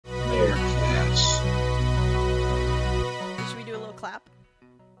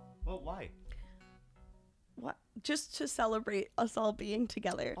What? Just to celebrate us all being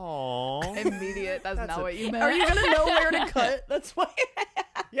together. Aww. Immediate. That's not what you meant. Are you gonna know where to cut? That's why.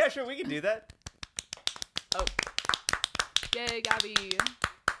 Yeah, sure, we can do that. Oh. Yay, Gabby.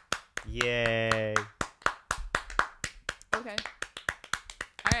 Yay. Okay.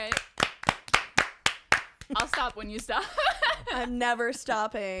 All right. I'll stop when you stop. I'm never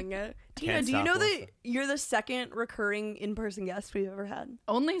stopping. Tina, Can't do you stop know once that you're the second recurring in-person guest we've ever had?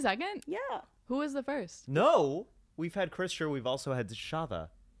 Only second? Yeah. Who was the first? No, we've had Chrishell. We've also had Shava.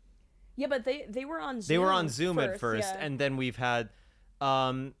 Yeah, but they were on Zoom. They were on Zoom at first, yeah. and then we've had.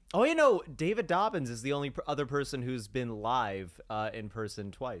 David Dobbins is the only other person who's been live in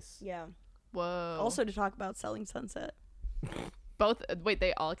person twice. Yeah. Whoa. Also to talk about Selling Sunset. Both. Wait,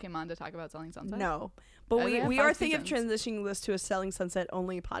 they all came on to talk about Selling Sunset? No, but Oh, they have we 5 are thinking of seasons. transitioning this to a Selling Sunset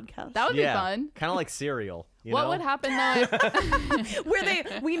only podcast. That would be fun. Kind of like Serial. What would happen though if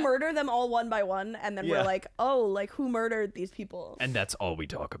Where we murder them all one by one, and then Yeah. we're like, oh, like who murdered these people? And that's all we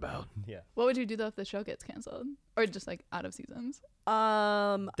talk about. Yeah. What would you do though if the show gets canceled? Or just like out of seasons?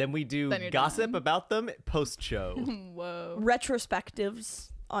 Then we do Then you're gossip done. about them post-show. Whoa. Retrospectives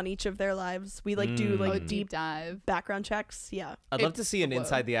on each of their lives. We like do like Oh, deep deep dive. background checks. Yeah. I'd love to see an Whoa.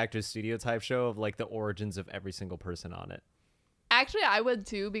 Inside the Actors Studio type show of like the origins of every single person on it. Actually, I would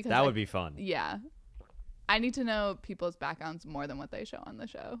too because That would be fun. Yeah. I need to know people's backgrounds more than what they show on the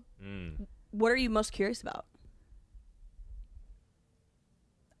show. What are you most curious about?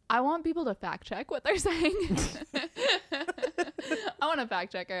 I want people to fact check what they're saying. I want a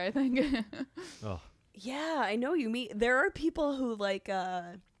fact checker, I think. Oh. Yeah, I know you mean. There are people who like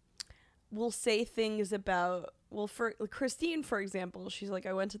will say things about. Well, for Christine, for example, she's like,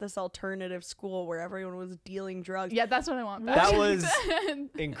 I went to this alternative school where everyone was dealing drugs. Yeah, that's what I want. That was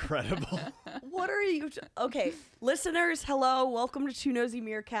incredible. What are you? Okay, listeners, hello, welcome to Two Nosy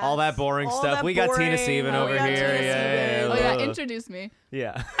Meerkats. All that boring All stuff. that We got Tina boring- Sieben Oh, over we got here. Tina Yeah, Sieben. Oh yeah, introduce me.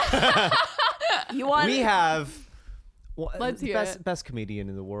 Yeah. You want? We have Let's hear it. best comedian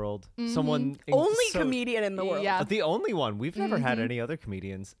in the world. Someone only comedian in the world. Yeah. But the only one. We've never had any other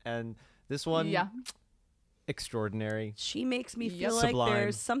comedians, and this one, Yeah. extraordinary. She makes me Yep. feel like Sublime.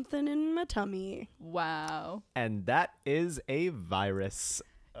 there's something in my tummy. Wow. And that is a virus.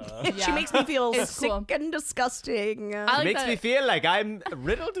 She Yeah. makes me feel It's sick cool. and disgusting. I like Makes that. me feel like I'm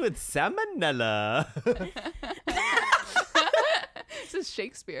riddled with salmonella. This is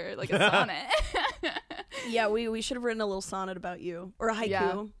Shakespeare, like a sonnet. Yeah, we should have written a little sonnet about you. Or a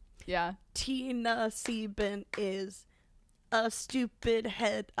haiku. Yeah. Tina Sieben is a stupid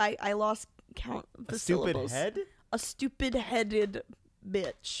head. I lost count of the A stupid syllables. head? A stupid-headed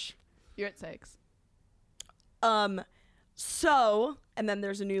bitch. You're at 6. So, and then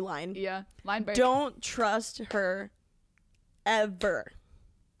there's a new line. Yeah. Line break. Don't trust her ever.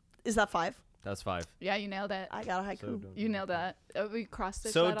 Is that 5? That's 5. Yeah, you nailed it. I got a haiku. You nailed that. We crossed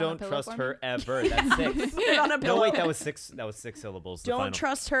it. So don't trust her ever. That's 6. Put it on a No, pillow. wait, that was 6. That was 6 syllables. the Don't final.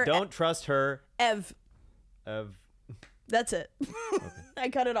 trust her. Don't trust her. Ev. Of. That's it. I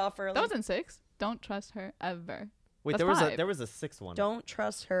cut it off early. That wasn't 6. Don't trust her ever. Wait, That's there was 5. there was a 6th one. Don't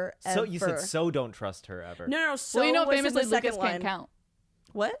trust her ever. So you said so don't trust her ever. No. So Well, you know, was in famously the second Lucas line. can't count.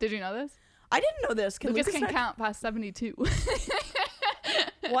 What? Did you know this? I didn't know this. Can Lucas can not- count past 72.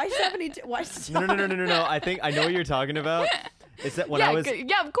 Why 72? Why stop? No. I think I know what you're talking about. It's that when I was.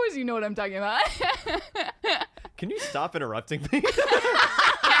 Yeah, of course you know what I'm talking about. Can you stop interrupting me?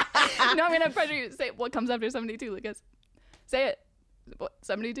 No, I'm gonna pressure you. Say what comes after 72, Lucas. Say it. What?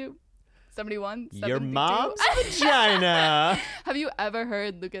 72? 71? Your 72? mom's vagina. Have you ever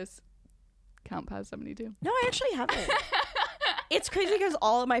heard Lucas count past 72? No, I actually haven't. It's crazy because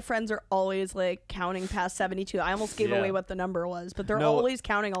all of my friends are always like counting past 72. I almost gave Yeah. away what the number was, but they're No. always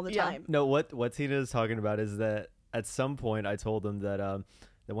counting all the Yeah. time. No, what Tina is talking about is that at some point I told them that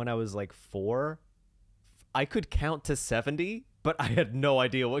that when I was like 4, I could count to 70, but I had no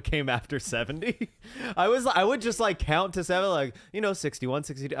idea what came after 70. I would just like count to 7, like 61,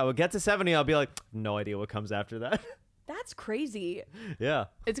 62. I would get to 70, I'll be like, no idea what comes after that. That's crazy. Yeah.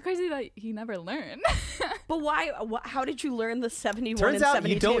 It's crazy that he never learned. But why? How did you learn the 71 Turns and out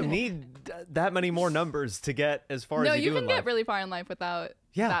 72? you don't need that many more numbers to get as far No, as you you do can in get life. really far in life without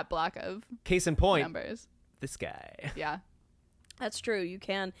that block of Case in point, numbers. this guy. Yeah. That's true. You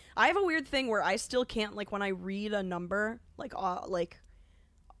can. I have a weird thing where I still can't, like, when I read a number, like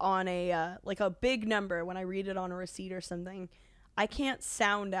on a like a big number, when I read it on a receipt or something, I can't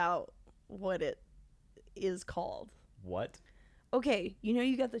sound out what it is called. What? Okay,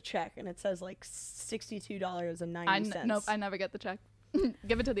 you get the check and it says like $62.90. Nope, I never get the check.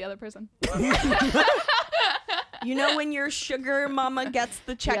 Give it to the other person. You know when your sugar mama gets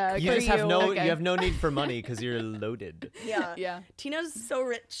the check Yeah, for You just you. have no Okay. you have no need for money because you're loaded. Yeah. Yeah. Tina's so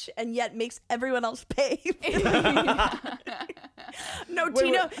rich and yet makes everyone else pay. No,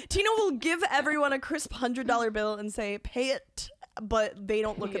 Tina will give everyone a crisp $100 bill and say, pay it, but they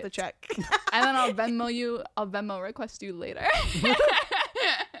don't look Pay at the it. check. And then I'll Venmo request you later.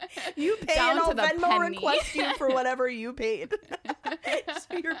 You pay Down and I'll to the Venmo penny. request you for whatever you paid.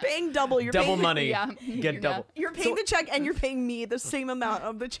 So you're paying double. You're Double paying, money. Yeah. Get Yeah. double. You're paying the check and you're paying me the same amount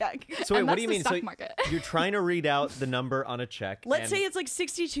of the check. So wait, And what that's do you the mean? stock So market. you're trying to read out the number on a check. Let's and- say it's like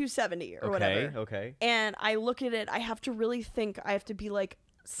 6270 or okay, whatever. okay. And I look at it, I have to really think. I have to be like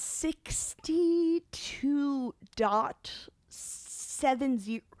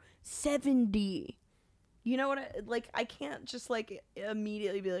 62.70. You know what I can't just like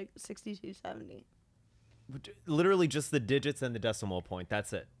immediately be like 6270. Literally just the digits and the decimal point.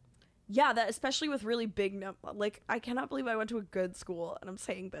 That's it. Yeah, that especially with really big like I cannot believe I went to a good school and I'm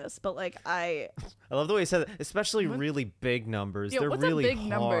saying this, but like I love the way you said that, especially really big numbers. Yeah, They're what's really a big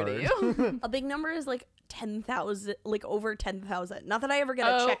number to you? a big number is like 10,000, like over 10,000. Not that I ever get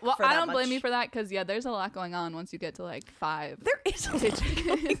a check well, for I that don't blame much. you for that because there's a lot going on once you get to like 5. There is a lot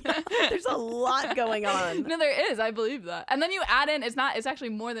going on. There's a lot going on. No, there is. I believe that. And then you add in. It's actually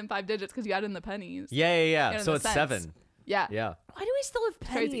more than 5 digits because you add in the pennies. Yeah. In So a it's sense. 7. Yeah. Yeah. Why do we still have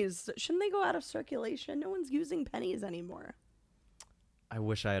crazy. pennies? Shouldn't they go out of circulation? No one's using pennies anymore. I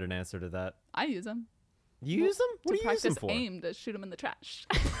wish I had an answer to that. I use them. You use them? What to do you use them practice for? aim to shoot them in the trash.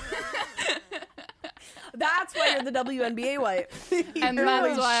 That's why you're the WNBA wife. And You're that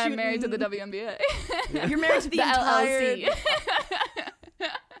is always why I'm married to the shooting- WNBA. You're married to the, The entire. LLC.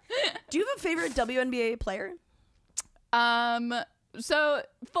 Do you have a favorite WNBA player? So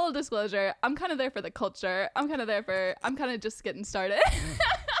full disclosure, I'm kind of there for the culture. I'm kind of just getting started.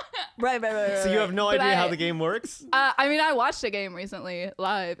 Right. So you have no But idea how I- the game works? I mean, I watched a game recently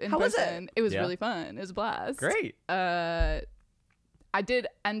live in How was it? person. It was Yeah. really fun. It was a blast. Great. I did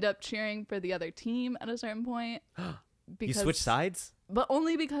end up cheering for the other team at a certain point. You switch sides? But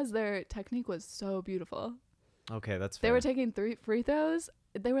only because their technique was so beautiful. Okay, that's They fair. were taking 3 free throws.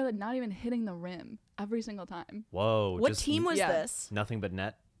 They were like not even hitting the rim every single time. Whoa. What just team was Yeah. this? Nothing but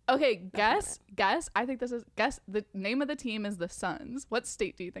net? Okay, guess. I think this is the name of the team is the Suns. What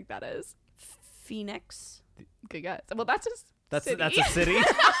state do you think that is? Phoenix. Good guess. Well, that's just That's a city?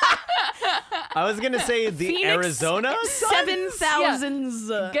 I was going to say the Phoenix Arizona?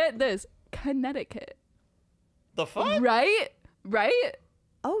 7,000s. Get this, Connecticut. The fuck? Right?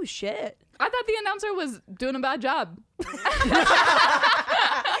 Oh shit. I thought the announcer was doing a bad job. You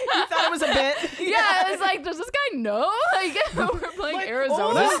thought it was a bit? Yeah, it's like, does this guy know? Like, we're playing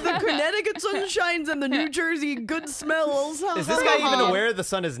Arizona. Oh, the Connecticut sunshines and the New Jersey good smells. Is this guy even aware the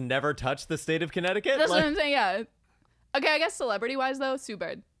sun has never touched the state of Connecticut? That's what Like- I'm saying, yeah. Okay, I guess celebrity-wise, though, Sue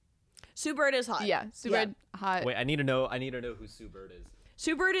Bird. Sue Bird is hot. Yeah, Sue Bird, hot. Wait, I need to know who Sue Bird is.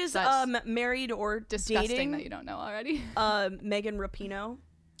 Sue Bird is That's married or Disgusting dating that you don't know already. Megan Rapinoe.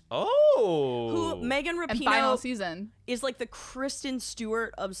 Oh. Who Megan And final Rapinoe season. is like the Kristen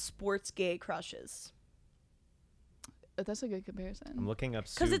Stewart of sports gay crushes. That's a good comparison. I'm looking up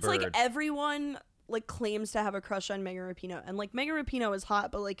Sue Because it's Bird. like everyone like claims to have a crush on Megan Rapinoe, and like Megan Rapinoe is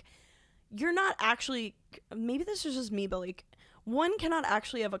hot, but like you're not actually. Maybe this is just me, but like one cannot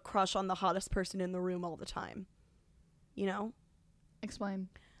actually have a crush on the hottest person in the room all the time. You know? Explain.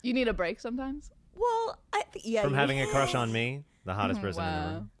 You need a break sometimes? Well, yeah. From having a crush on me, the hottest person in the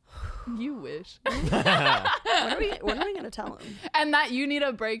Wow. room. You wish. When are we gonna tell him? And that you need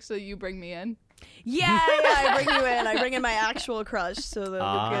a break so you bring me in. Yeah, I bring you in. I bring in my actual crush so that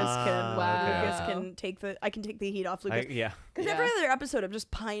Wow. Lucas can take the heat off Lucas. Yeah. Because Yeah. every other episode, I'm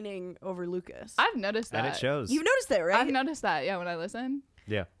just pining over Lucas. I've noticed that. And it shows. You've noticed that, right? I've noticed that, yeah, when I listen.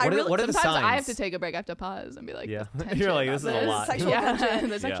 Yeah. I What, really- what are the Sometimes signs? I have to take a break. I have to pause and be like, Yeah. the tension You're like, about this is a lot. Sexual yeah, tension.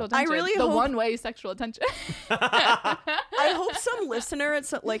 the sexual Yeah. I tension. really the hope- one-way sexual tension. I hope some listener,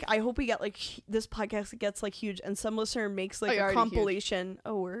 it's like, I hope we get like this podcast gets like huge, and some listener makes like you're a already compilation.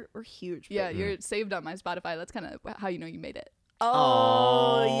 Oh, we're huge. Yeah, baby. you're saved on my Spotify. That's kind of how you know you made it.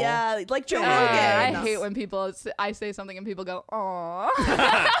 Oh Aw. yeah, like Joe I Rogan. hate when I say something and people go, "Aw."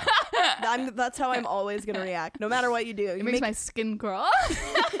 That's how I'm always gonna react, no matter what you do. It makes my skin crawl.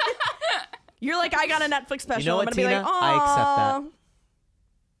 You're like, I got a Netflix special. You know what, I'm gonna be Tina? like, I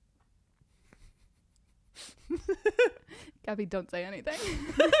accept Gabby, don't say anything.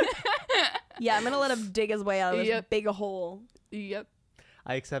 Yeah, I'm gonna let him dig his way out of this Yep. big hole. Yep.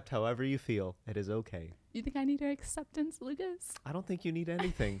 I accept however you feel. It is okay. You think I need your acceptance, Lucas? I don't think you need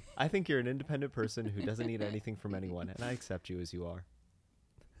anything. I think you're an independent person who doesn't need anything from anyone, and I accept you as you are.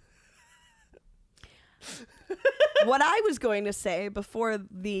 what I was going to say before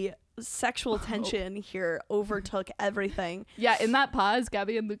the sexual tension here overtook everything. Yeah, in that pause,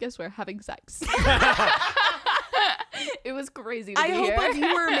 Gabby and Lucas were having sex. It was crazy to I be hope here. a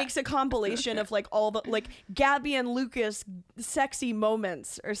viewer makes a compilation of like all the like Gabby and Lucas sexy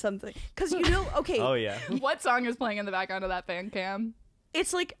moments or something. Because you know, okay, Oh yeah. What song is playing in the background of that fan cam?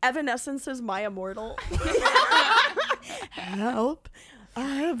 it's like Evanescence's My Immortal. Help,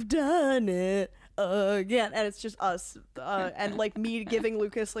 I've done it again. And it's just us. And like me giving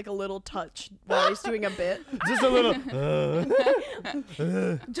Lucas like a little touch while he's doing a bit. Just a little.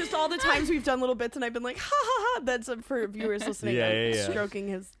 Just all the times we've done little bits and I've been like, ha ha ha. That's for viewers listening. Yeah, I'm yeah, yeah. stroking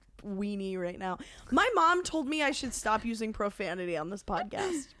his weenie right now. My mom told me I should stop using profanity on this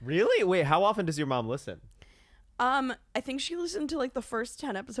podcast. Really? Wait, how often does your mom listen? I think she listened to like the first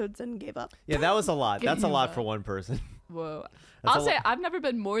 10 episodes and gave up. Yeah, that was a lot. That's a Gave lot up. for one person. Whoa. That's I'll a say lot. I've never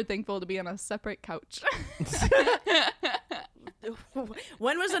been more thankful to be on a separate couch.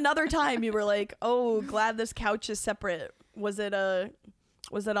 When was another time you were like, "Oh, glad this couch is separate"? Was it on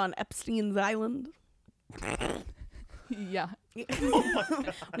Epstein's Island Yeah.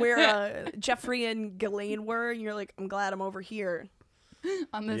 where Jeffrey and Ghislaine were, and you're like, "I'm glad I'm over here."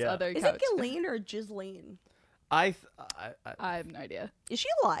 On this Yeah. other Is couch. it Ghislaine or Ghislaine? I I have no idea. Is she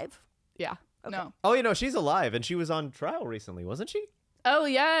alive? Yeah. Okay. No. Oh, you know, she's alive and she was on trial recently, wasn't she? Oh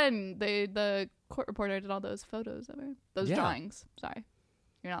yeah, and the court reporter did all those photos of her. Those Yeah. drawings. Sorry.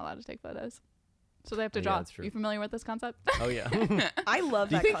 You're not allowed to take photos. So they have to Yeah, draw. that's true. You familiar with this concept? Oh yeah. I love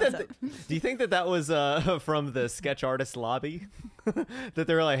Do you that think concept. do you think that was from the sketch artist lobby? That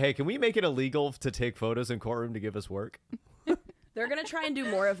they were like, hey, can we make it illegal to take photos in courtroom to give us work? They're gonna try and do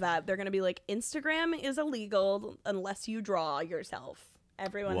more of that. They're gonna be like, Instagram is illegal unless you draw yourself.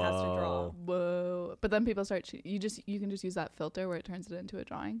 Everyone has to draw. Whoa. Whoa. But then people start you can just use that filter where it turns it into a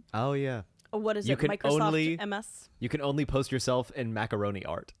drawing. Oh yeah. Oh, what is You it? can Microsoft only- MS. You can only post yourself in macaroni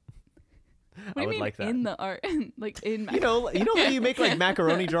art. What do I you would mean like that. in the art? Like in You know how you make like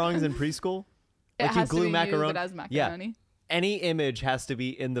macaroni drawings in preschool? it Like you has glue to be macaroni. used as macaroni. Any image has to be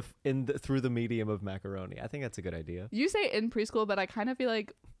in the through the medium of macaroni. I think that's a good idea. You say in preschool, but I kind of feel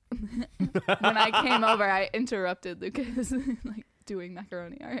like when I came over, I interrupted Lucas like doing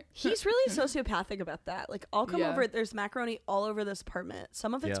macaroni art. He's really sociopathic about that. Like, I'll come Yeah. over. There's macaroni all over this apartment.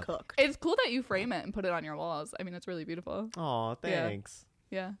 Some of it's Yeah. cooked. It's cool that you frame it and put it on your walls. I mean, it's really beautiful. Oh, Yeah. thanks.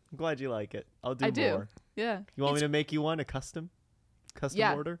 Yeah, I'm glad you like it. I'll do I do. more. Yeah. You want me to make you one? A custom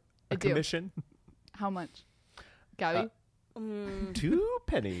Yeah, order? I A do. commission? How much, Gabby? 2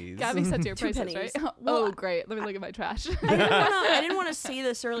 pennies. Gabby sets your 2 prices, pennies. right? Well, Oh, great. Let me look at my trash. I didn't want to say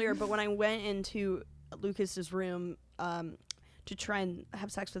this earlier, but when I went into Lucas's room to try and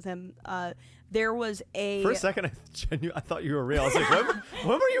have sex with him, there was a. For a second, I thought you were real. I was like,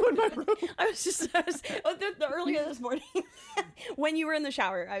 when were you in my room? I was the earlier this morning when you were in the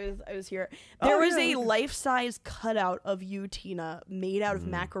shower. I was here. There was a life-size cutout of you, Tina, made out of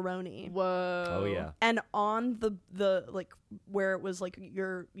macaroni. Whoa. Oh, yeah. And on the like where it was like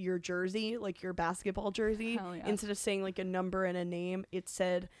your jersey, like your basketball jersey, Hell yeah. instead of saying like a number and a name, it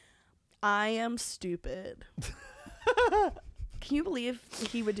said, "I am stupid." Can you believe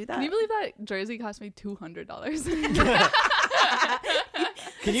he would do that? Can you believe that jersey cost me $200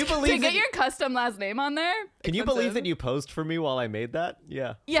 Can you to believe get that? your custom last name on there? Can you believe that Expensive. you posed for me while I made that?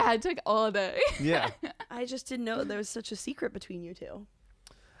 Yeah. Yeah, it took all day. Yeah. I just didn't know there was such a secret between you two.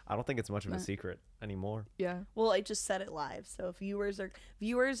 I don't think it's much of a No. secret anymore. Yeah. Well, I just said it live, so if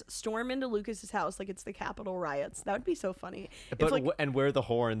viewers storm into Lucas's house like it's the Capitol riots, that would be so funny. But if like and wear the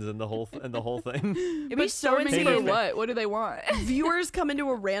horns and the whole thing. it'd be But so storming insane. for Paper- what? What do they want? Viewers come into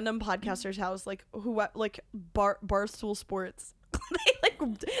a random podcaster's house, like Barstool Sports.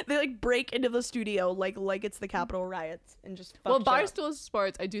 they break into the studio like it's the Capitol riots and just fuck Well, shit up. Barstool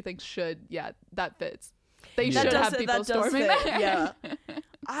Sports, I do think that fits. They Yeah. should That have does- people that does storming fit, there. yeah.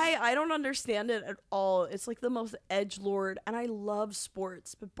 I don't understand it at all. It's like the most edgelord, and I love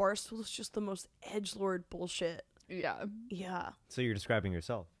sports, but Barstool is just the most edgelord bullshit. Yeah. Yeah, So you're describing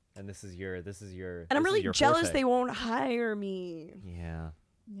yourself, and this is your. and I'm this is really your jealous forte. they won't hire me. Yeah.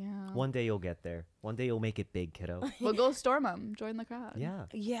 Yeah. One day you'll get there. One day you'll make it big, kiddo. Well, go storm them. Join the crowd. Yeah.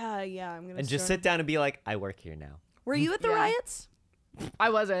 Yeah, I'm gonna. And just start- sit down and be like, I work here now. Were you at the Yeah. riots? I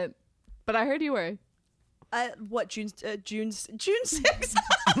wasn't, but I heard you were. What June 6th?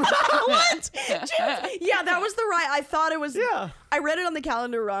 What? Yeah, that was the riot. I thought it was. Yeah. I read it on the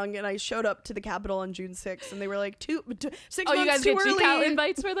calendar wrong, and I showed up to the Capitol on June 6th, and they were like 6 Oh, you months guys too get early. cheek-out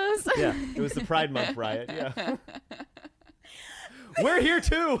invites for those? Yeah. It was the Pride Month riot. Yeah. We're here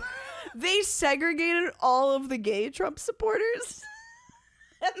too. They segregated all of the gay Trump supporters.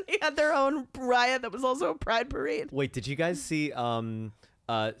 And they had their own riot that was also a pride parade. Wait, did you guys see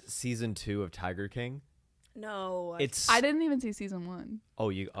season 2 of Tiger King? No. I didn't even see season 1.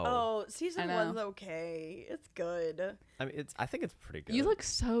 Oh, season I know. 1's okay. It's good. I mean, I think it's pretty good. You look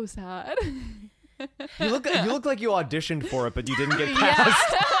so sad. You look like you auditioned for it, but you didn't get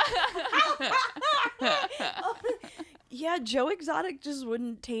cast. Yeah, Joe Exotic just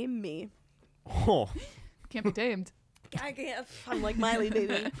wouldn't tame me. Oh, Can't be tamed. I can't. I'm like Miley,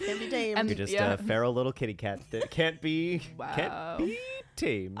 baby. Can't be tamed. And- you're just Yeah. a feral little kitty cat that can't be Wow.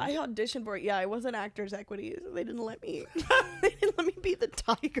 tamed. I auditioned for it. Yeah, I wasn't Actors Equity, so they didn't let me. They didn't let me be the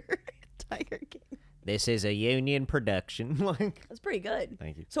Tiger King. This is a union production. Like, That's pretty good.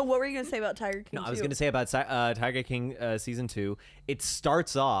 thank you. So what were you gonna say about Tiger King? No, I was 2? gonna say about Tiger King season 2. It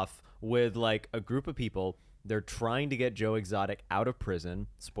starts off with like a group of people. They're trying to get Joe Exotic out of prison.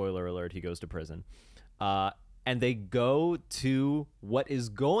 Spoiler alert: he goes to prison. And they go to what is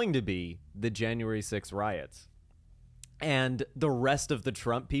going to be the January 6th riots. And the rest of the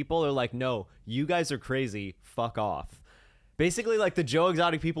Trump people are like, no, you guys are crazy. Fuck off. Basically, like, the Joe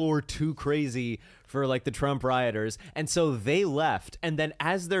Exotic people were too crazy for, like, the Trump rioters. And so they left. And then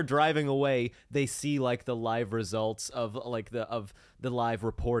as they're driving away, they see, like, the live results of, like, the live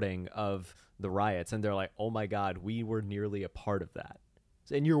reporting of the riots. And they're like, oh, my God, we were nearly a part of that.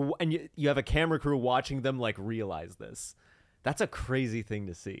 And you have a camera crew watching them like realize this. That's a crazy thing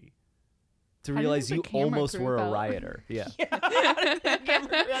to see. To How do you realize think you the camera almost crew were a felt? rioter. Yeah.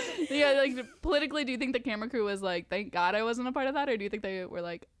 Yeah, like politically, do you think the camera crew was like, thank God I wasn't a part of that? Or do you think they were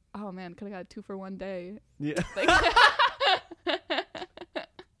like, oh man, could have got 2 for 1 day? Yeah. Like,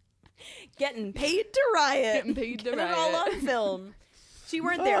 Getting paid to riot. Getting paid to Get it all riot. on film. So you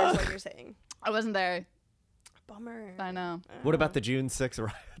weren't there, is what you're saying. I wasn't there. Bummer. I know. What about the June 6th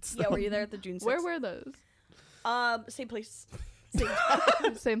riots? Yeah, were you there at the June 6th? Where were those? Same place. Same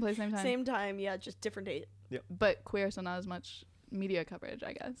time. Same place, same time. Same time, yeah, just different date. But queer, so not as much media coverage,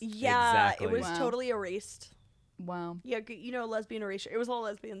 I guess. Yeah, Exactly. it was Wow. totally erased. Wow. Yeah, you know, lesbian erasure. It was all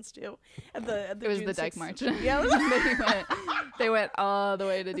lesbians too. At the It was June the Dyke 6th March. Yeah, it was they went all the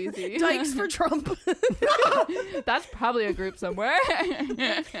way to DC. Dykes for Trump. That's probably a group somewhere.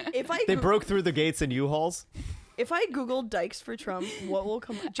 They broke through the gates in U-Hauls. If I Google Dykes for Trump, what will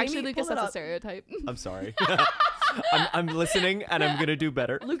come? Actually, Jamie, Lucas, pull it that's a up. stereotype. I'm sorry. I'm listening and I'm going to do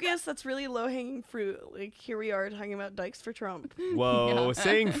better. Lucas, that's really low-hanging fruit. Like, here we are talking about Dykes for Trump. Whoa, Yeah.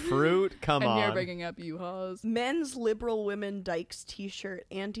 saying fruit? Come And on. you're bringing up U-Hauls. Men's liberal women Dykes t-shirt,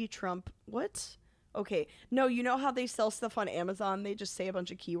 anti-Trump. What? Okay. No, you know how they sell stuff on Amazon? They just say a bunch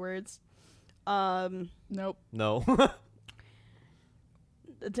of keywords. Nope. No.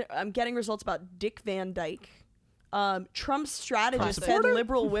 I'm getting results about Dick Van Dyke. Trump's strategist Classic. said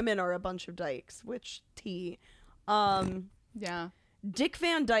liberal women are a bunch of dykes, which T. Yeah. Dick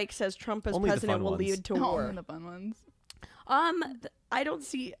Van Dyke says Trump as Only the president fun will ones. lead to Only war. the fun ones. I don't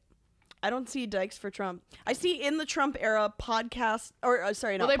see Dykes for Trump. I see in the Trump era podcast, or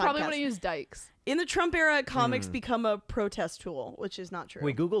sorry, Well, not they probably podcast. want to use dykes. In the Trump era, comics become a protest tool, which is not true.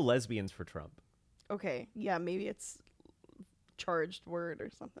 Wait, Google lesbians for Trump. Okay, yeah, maybe it's charged word or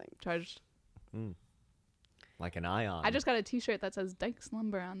something. Charged. Like an ion. I just got a T-shirt that says Dykes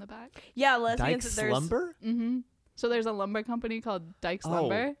Lumber on the back. Yeah, lesbians. Dyke's there's Lumber? Mm-hmm. So there's a lumber company called Dykes Oh,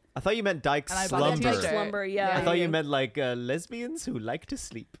 Lumber. I thought you meant Dyke's And I bought a Slumber. t-shirt. Dykes Lumber, yeah. I thought you meant like lesbians who like to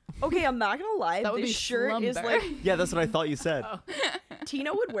sleep. Okay, I'm not gonna lie. That would this be shirt is slumber. like Yeah, that's what I thought you said.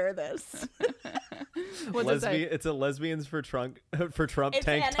 Tina would wear this. What's it say? It's a lesbians for Trump It's,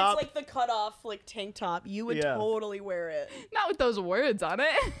 tank and top. it's like the cut off like tank top. You would Yeah. totally wear it. Not with those words on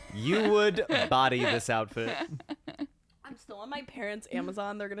it. You would body this outfit. I'm still on my parents'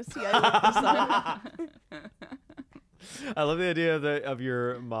 Amazon. They're gonna see I look this up. I love the idea of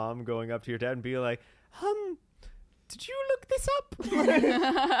your mom going up to your dad and being like, did you look this up?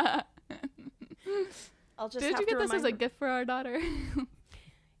 I'll just Did have you to get this as remind a her. gift for our daughter?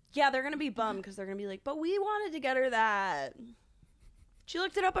 Yeah, they're gonna be bummed because they're gonna be like, but we wanted to get her that. She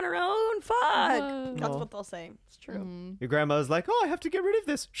looked it up on her own. Fuck. Whoa. That's Aw. what they'll say. It's true. Mm. Your grandma's like, oh, I have to get rid of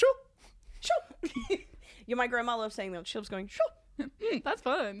this. Shoo. Shoo. Yeah, my grandma loves saying that. She loves going shoo. That's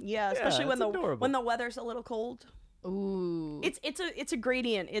fun. Yeah, especially it's when adorable. when the weather's a little cold. Ooh. It's a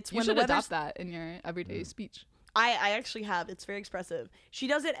gradient. It's You when the should weather's. adopt that in your everyday speech. I actually have. It's very expressive. She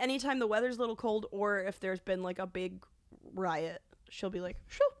does it anytime the weather's a little cold or if there's been like a big riot. She'll be like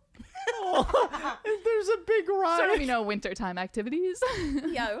shoo. There's a big riot. Sort of, wintertime activities.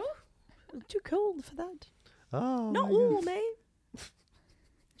 Yeah, oh, it's too cold for that. Oh, No, my goodness. mate.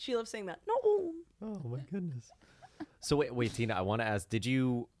 She loves saying that. No. Oh my goodness. So wait, Tina, I want to ask,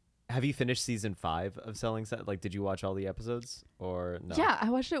 have you finished season 5 of Selling Set? Like, did you watch all the episodes or no? Yeah, I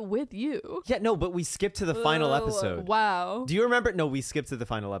watched it with you. Yeah, no, but we skipped to the final episode. Wow. Do you remember? No, we skipped to the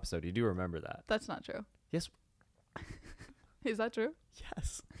final episode. You do remember that? That's not true. Yes. Is that true?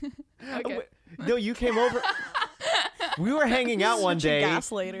 Yes. Okay. No, you came over. We were hanging out one Such a day,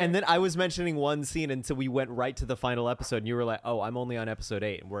 gaslighter. and then I was mentioning one scene, and so we went right to the final episode, and you were like, "Oh, I'm only on episode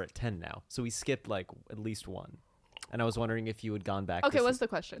 8, and we're at 10 now." So we skipped like at least one, and I was wondering if you had gone back. Okay, what's the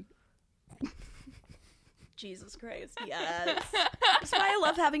question? Jesus Christ. Yes. That's why I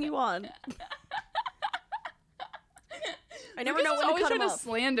love having you on. I never know when to always cut trying him to off.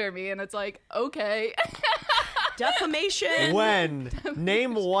 slander me, and it's like, okay. Defamation. When?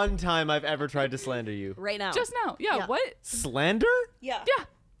 Name one time I've ever tried to slander you. Right now. Just now. Yeah, Yeah. what? Slander? Yeah. Yeah.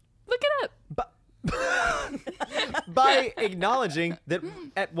 Look it up. By acknowledging that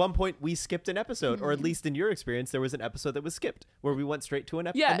at one point we skipped an episode, or at least in your experience, there was an episode that was skipped where we went straight to an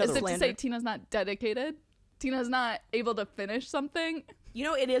episode. Yeah, another as if one. to say Tina's not dedicated. Tina's not able to finish something. You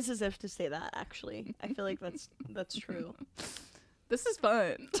know, it is as if to say that, actually. I feel like that's true. This is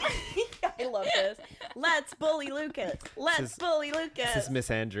fun. I love this. Let's bully Lucas. Let's bully Lucas. This is Miss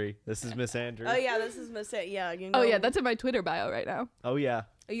Andre. This is Miss Andre. Oh yeah, this is Miss. Yeah, you know. Oh yeah, that's in my Twitter bio right now. Oh yeah.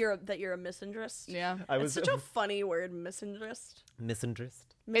 You're a misandrist. Yeah. It's such a funny word, misandrist.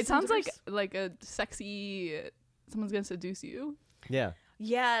 misinterest. It sounds Misandrist? like a sexy someone's gonna seduce you. Yeah.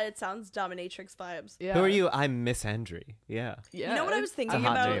 Yeah, it sounds dominatrix vibes. Yeah. Who are you? I'm Miss Andre. Yeah. Yeah. You know what I was thinking It's a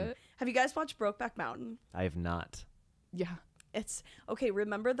hot about? name. Have you guys watched Brokeback Mountain? I have not. Yeah. It's okay.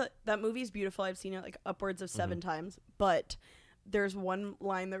 Remember that movie's beautiful. I've seen it like upwards of 7 times, but there's one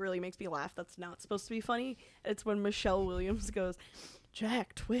line that really makes me laugh that's not supposed to be funny. It's when Michelle Williams goes,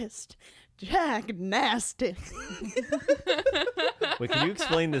 "Jack Twist, Jack Nasty." Wait, can you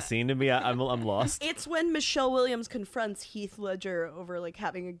explain the scene to me? I'm lost. It's when Michelle Williams confronts Heath Ledger over like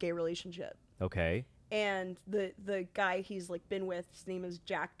having a gay relationship, Okay. and the guy he's like been with, his name is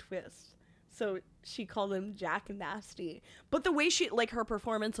Jack Twist. So she called him Jack Nasty. But the way she, like her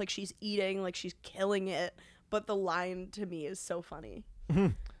performance, like she's eating, like she's killing it. But the line to me is so funny.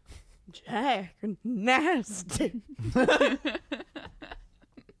 Jack Nasty.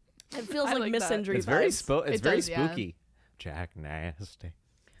 It feels I like like Miss that. Injury It's very vibes. it's It very does, yeah. spooky. Jack Nasty.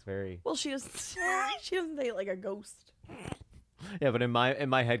 It's very Well, she doesn't say like a ghost. yeah, but in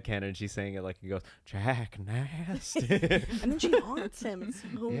my head canon, she's saying it like he goes Jack Nasty, And then she haunts him. It's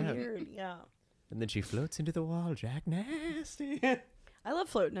so Yeah. weird. Yeah. and then she floats into the wall. Jack Nasty. I love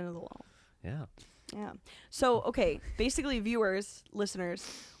floating into the wall. Yeah. Yeah. So, okay, basically, viewers, listeners,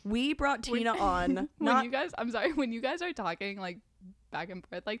 we brought Tina on. when you guys are talking like back and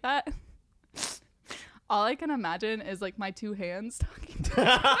forth like that, all I can imagine is like my two hands talking.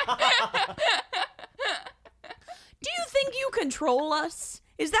 Do you think you control us?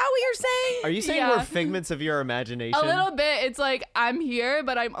 Is that what you're saying? Are you saying Yeah. we're figments of your imagination? A little bit. It's like I'm here,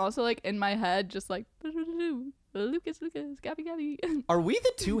 but I'm also like in my head, just like Lucas, Gabby. Are we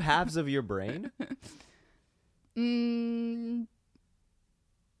the two halves of your brain?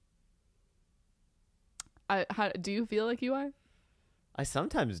 Do you feel like you are? I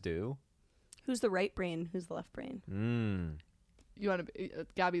sometimes do. Who's the right brain? Who's the left brain? You want to be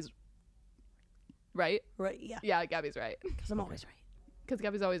Gabby's right? Right, yeah. Yeah, Gabby's right. Because I'm always right. Because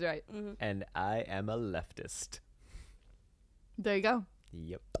Gabby's always right. And I am a leftist. There you go.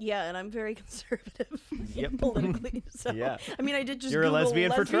 Yep. Yeah, and I'm very conservative Yep. politically. So, Yeah. I mean, I did just You're a Google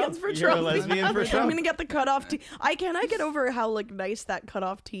lesbian for lesbians Trump. You're a lesbian for I'm Trump. gonna get the cutoff T. I get over how like nice that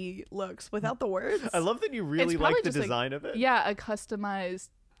cutoff T looks without the words. I love that you really probably like the just, like, design of it. Yeah, a customized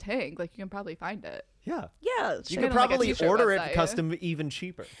tank. Like you can probably find it. Yeah. Yeah, You sure. could on, like, a probably t-shirt order website, it yeah. custom even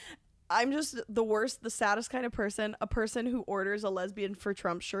cheaper. I'm just the worst, the saddest kind of person. A person who orders a lesbian for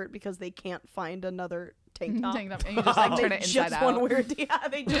Trump shirt because they can't find another tank top. Tank top, and you just like turn They it inside just want to out. wear. Yeah,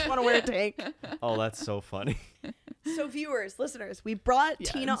 they just want to wear a tank. Oh, that's so funny. So viewers, listeners, we brought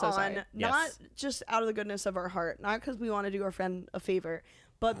Yeah, Tina I'm so on sorry. not Yes. just out of the goodness of our heart, not because we want to do our friend a favor,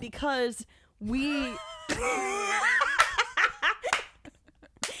 but because we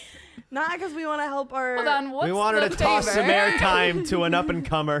not because we want to help our Hold on, what's we wanted the to toss favor? some airtime to an up and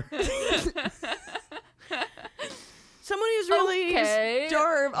comer. someone who's really Okay.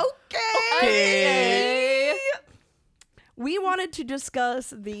 starved. Okay. We wanted to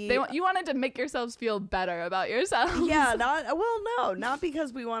discuss the You wanted to make yourselves feel better about yourselves. yeah, not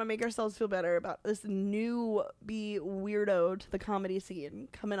because we want to make ourselves feel better about this newbie weirdo to the comedy scene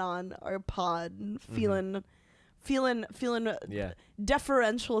coming on our pod and feeling Yeah.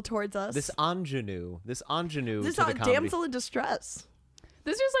 deferential towards us. This ingenue This to the comedy. damsel in distress.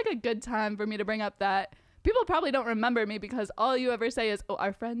 This is like a good time for me to bring up that People probably don't remember me because all you ever say is, "Oh,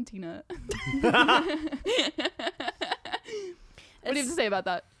 our friend Tina." What do you have to say about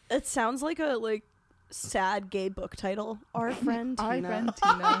that? It sounds like a sad gay book title. Our friend Tina. Our friend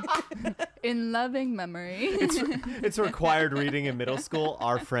Tina. In loving memory. It's required reading in middle school.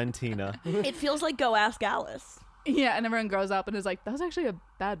 Our friend Tina. It feels like Go Ask Alice. Yeah, and everyone grows up and is like, that was actually a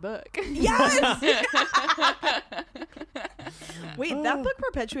bad book. Yes! Wait, that book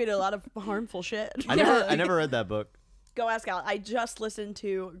perpetuated a lot of harmful shit. I never read that book. Go Ask Alice. I just listened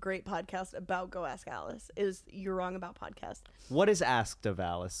to a great podcast about Go Ask Alice. You're wrong about podcast. What is asked of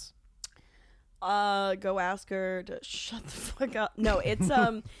Alice? Go ask her to shut the fuck up. No, it's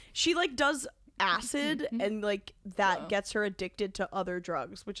she does acid and that gets her addicted to other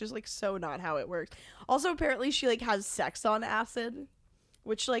drugs, which is so not how it works. Also, apparently she has sex on acid,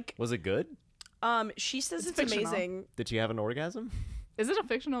 which was it good? She says it's fictional. amazing. Did she have an orgasm? Is it a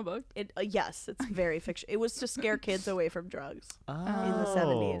fictional book? Yes, it's very fiction. It was to scare kids away from drugs Oh. in the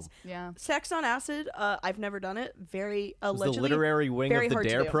 70s. Yeah. Sex on acid. I've never done it. Very Was allegedly. the literary wing very of the hard to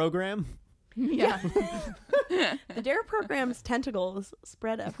DARE do. program? Yeah. The DARE program's tentacles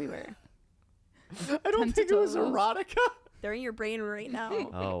spread everywhere. I don't think it was Tentacles. erotica. They're in your brain right now.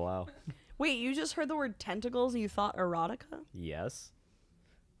 Oh, wow. Wait, you just heard the word tentacles and you thought erotica? Yes.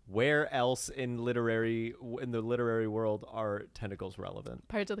 Where else in the literary world are tentacles relevant?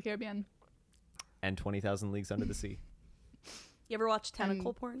 Pirates of the Caribbean. And 20,000 Leagues Under the Sea. You ever watch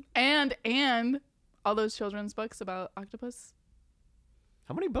tentacle porn? And all those children's books about octopus.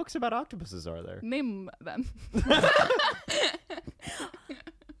 How many books about octopuses are there? Name them.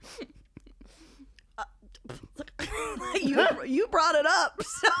 You brought it up,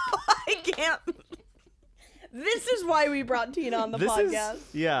 so I can't. This is why we brought Tina on the podcast.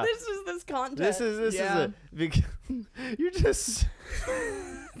 Yeah. This is this content. This is it. Because you just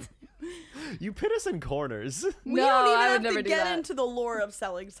you put us in corners. We No, don't even I would have never to do get that. into the lore of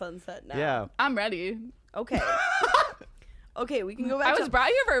Selling Sunset now. Yeah. I'm ready. Okay. Okay, we can go back I to was brought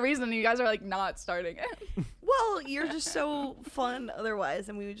here for a reason and you guys are not starting it. Well, you're just so fun otherwise,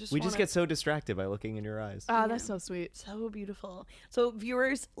 and we just get so distracted by looking in your eyes. Oh, that's so sweet. so beautiful. So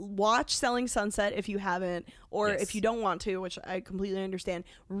viewers, watch Selling Sunset if you haven't, or Yes. if you don't want to, which I completely understand.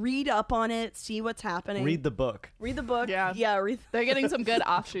 Read up on it, see what's happening. Read the book. Read the book. Yeah. Read. They're getting some good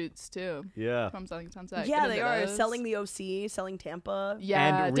offshoots too Yeah. from Selling Sunset. Yeah, Get they into are those. Selling the OC, Selling Tampa.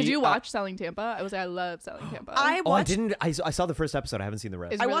 Yeah. And Did you watch Selling Tampa? I love Selling Tampa. I Oh, I watched. didn't. I saw the first episode. I haven't seen the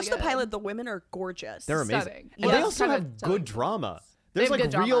rest. It's I really watched the good. pilot. The women are gorgeous. They're amazing. Stunning. Well, Yeah, they also kind of have selling good drama. They There's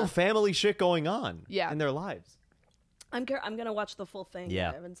have good real drama. family shit going on Yeah. in their lives. I'm gonna watch the full thing.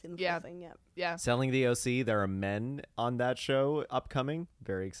 Yeah. I haven't seen the Yeah. full thing yet. Yeah. Selling the OC. There are men on that show upcoming.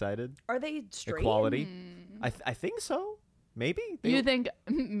 Very excited. Are they straight? Equality. I think so. Maybe. You think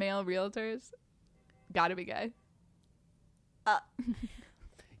male realtors gotta be gay?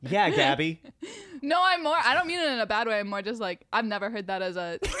 Yeah, Gabby. No, I don't mean it in a bad way. I'm more just I've never heard that as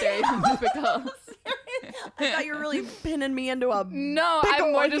a stereotypical. I thought you were really pinning me into a No, pickle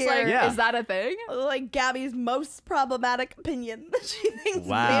I'm more just here. Yeah. is that a thing? Gabby's most problematic opinion. She thinks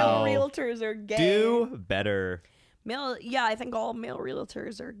Wow. male realtors are gay. Do better. I think all male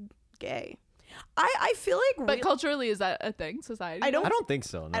realtors are gay. I feel like But culturally, is that a thing? Society? I don't think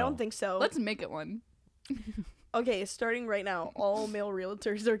so. No. I don't think so. Let's make it one. Okay, starting right now, all male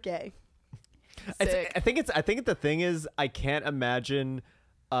realtors are gay. Sick. I think the thing is I can't imagine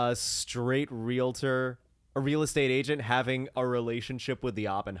a straight realtor, a real estate agent having a relationship with the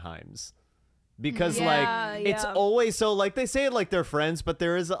Oppenheims. Because Yeah, it's yeah. always so they say it like they're friends, but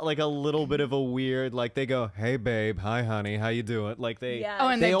there is a little bit of a weird they go, "Hey babe, hi honey, how you doing?" Yeah. Oh,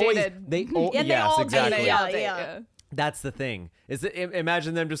 and they they've always dated. Yeah, they yes, all date, exactly. yeah. Yeah. That's the thing.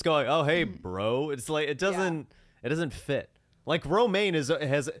 Imagine them just going, "Oh, hey, bro." It's it doesn't fit. Romaine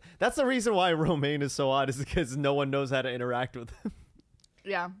has that's the reason why Romaine is so odd is because no one knows how to interact with him.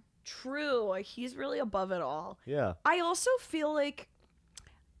 Yeah. True. He's really above it all. Yeah. I also feel like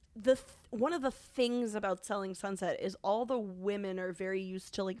one of the things about Selling Sunset is all the women are very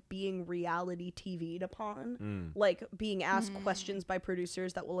used to being reality TV'd upon, being asked questions by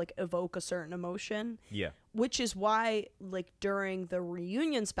producers that will evoke a certain emotion. Yeah. Which is why, during the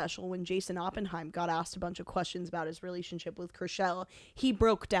reunion special, when Jason Oppenheim got asked a bunch of questions about his relationship with Chrishell, he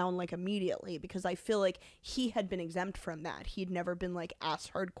broke down, immediately, because I feel like he had been exempt from that. He'd never been, asked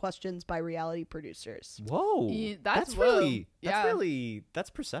hard questions by reality producers. Whoa. Yeah, that's whoa. really Yeah. that's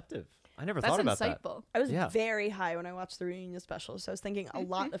perceptive. I never That's thought about that. insightful. I was Yeah. very high when I watched the reunion special, so I was thinking a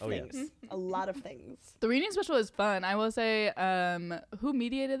lot of Oh, yeah. things. A lot of things. The reunion special is fun. I will say, who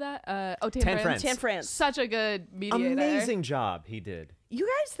mediated that? Tan France. Tan France. Such a good mediator. Amazing job he did. You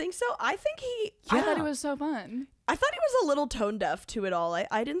guys think so? I think I thought it was so fun. I thought he was a little tone deaf to it all.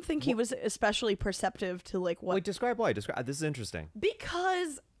 I didn't think he was especially perceptive to like what. Wait, describe why. Describe. This is interesting.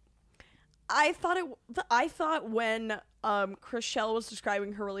 Because I thought when Chrishell was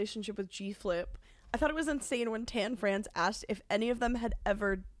describing her relationship with G Flip, I thought it was insane when Tan France asked if any of them had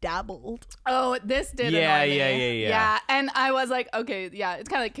ever dabbled. Oh, this did Yeah, annoy me. yeah. Yeah, and I was like, okay, yeah, it's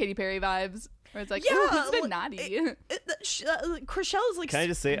kind of like Katy Perry vibes, where it's like, Yeah, ooh, it's been like, naughty. Chrishell is like, Can I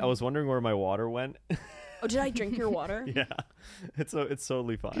just say I was wondering where my water went? oh, did I drink your water? Yeah, it's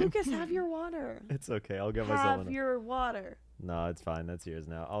totally fine. Lucas, have your water. It's okay. I'll get myself Have another. your water. No, it's fine. That's yours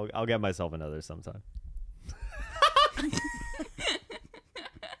now. I'll get myself another sometime.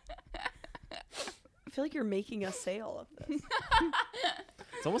 I feel like you're making us say all of this.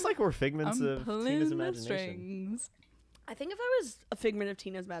 It's almost like we're figments I'm of pulling Tina's the imagination. strings. I think if I was a figment of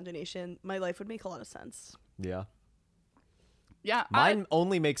Tina's imagination, my life would make a lot of sense. Yeah. Yeah, Mine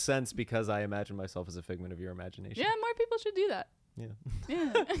only makes sense because I imagine myself as a figment of your imagination. yeah, more people should do that. Yeah.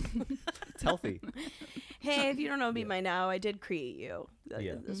 Yeah. It's healthy. Hey, if you don't know me by now, I did create you.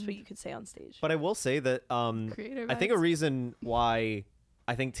 Yeah. That's what you could say on stage. But I will say that Creator I think a vibes. reason why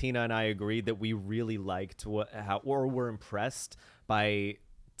I think Tina and I agreed that we really liked or were impressed by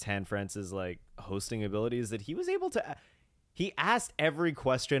Tan France's like hosting abilities that he was able to he asked every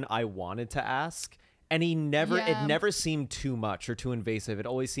question I wanted to ask, and he never Yeah. it never seemed too much or too invasive. It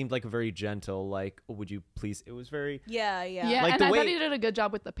always seemed like a very gentle, like, oh, would you please? It was very Yeah. Yeah, Like and the I way- thought he did a good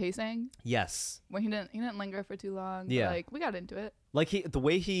job with the pacing, yes. where he didn't linger for too long. Yeah. But, like, we got into it. Like the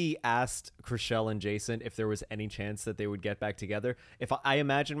way he asked Chrishell and Jason if there was any chance that they would get back together. If I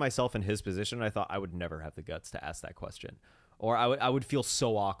imagined myself in his position, I thought I would never have the guts to ask that question, or I would feel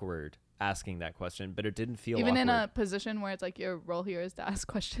so awkward asking that question. But it didn't feel Even awkward. in a position where it's like your role here is to ask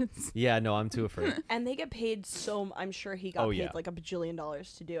questions. Yeah, no, I'm too afraid. And they get paid I'm sure he got Oh, paid yeah. like $1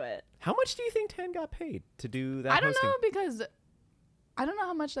 bajillion to do it. How much do you think Tan got paid to do that? I don't hosting? know, because I don't know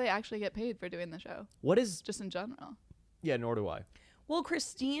how much they actually get paid for doing the show, What is? just in general. Yeah, nor do I. Well,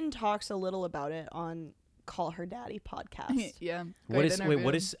 Christine talks a little about it on Call Her Daddy podcast. Yeah. What great is? Wait, interview.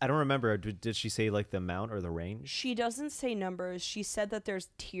 what is? I don't remember. Did she say like the amount or the range? She doesn't say numbers. She said that there's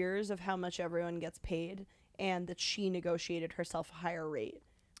tiers of how much everyone gets paid and that she negotiated herself a higher rate.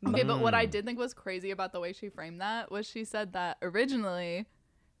 Okay, but what I did think was crazy about the way she framed that was she said that originally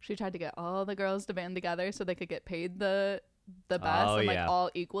she tried to get all the girls to band together so they could get paid the best Oh, and like yeah. all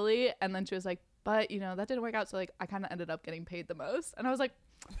equally, and then she was like, but that didn't work out, so like I kind of ended up getting paid the most, and I was like,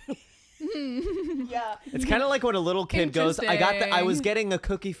 Yeah. It's kind of like when a little kid goes, I was Interesting. getting a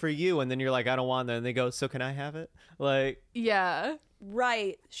cookie for you, and then you're like, I don't want that, and they go, so can I have it? Like, yeah,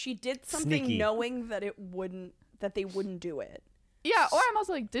 Right. She did something Sneaky. knowing that they wouldn't do it. yeah. Or I'm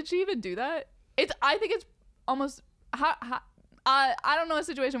also like, did she even do that? I think it's almost I don't know a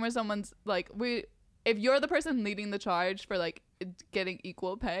situation where someone's like, if you're the person leading the charge for like getting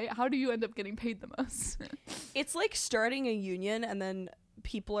equal pay, how do you end up getting paid the most? It's like starting a union and then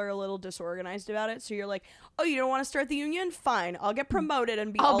people are a little disorganized about it. So you're like, oh, you don't want to start the union? Fine. I'll get promoted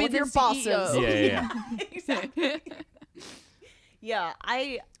and be I'll all be of the your bosses. CEO. yeah. Exactly. Yeah,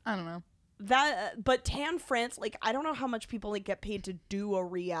 I don't know. but Tan France, like, I don't know how much people like get paid to do a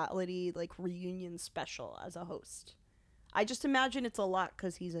reality like reunion special as a host. I just imagine it's a lot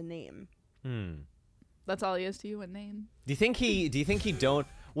because he's a name. That's all he is to you, a name. Do you think he don't?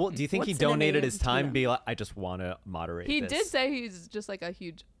 Well, do you think he What's in a donated name, his time? Tina? Be like, I just want to moderate. He this. did say he's just like a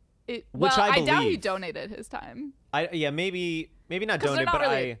huge. Which Well, I I doubt he believe. donated his time Maybe not because they're donate, not but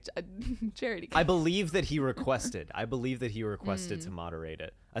really a charity. I believe that he requested. To moderate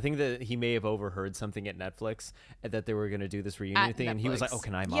it. I think that he may have overheard something at Netflix that they were going to do this reunion At thing, and he was like, Netflix. "Oh,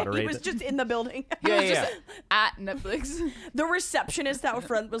 can I Yeah, moderate?" he was it? just in the building. yeah. At Netflix. The receptionist out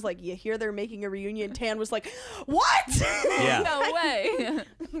front was like, you hear they're making a reunion? Tan was like, what? Yeah. No way.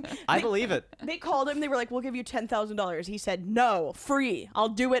 I believe it. They called him. They were like, we'll give you $10,000. He said, no, free. I'll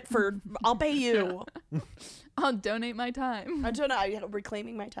pay you. I'll donate my time. I don't know. I'm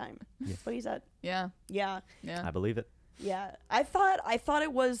reclaiming my time. What he said. Yeah. Yeah. Yeah. I believe it. Yeah. I thought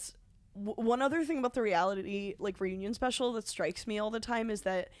it was one other thing about the reality like reunion special that strikes me all the time is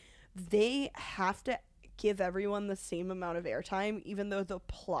that they have to give everyone the same amount of airtime, even though the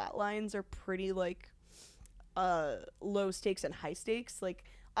plot lines are pretty like low stakes and high stakes. Like,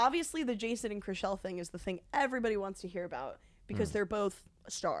 obviously the Jason and Chrishell thing is the thing everybody wants to hear about because they're both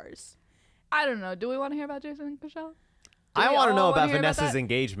stars. I don't know. Do we want to hear about Jason and Chrishell? I want to know all about wanna hear about Vanessa's that?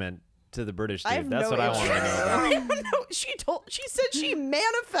 engagement. to the British I dude? have That's no what I want to know about. I don't know. She said she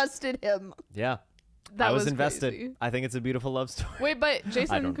manifested him. Yeah. That I was invested. crazy. I think it's a beautiful love story. Wait, but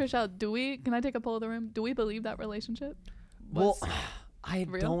Jason and don't- Chrishell, can I take a poll of the room? Do we believe that relationship? Well, was I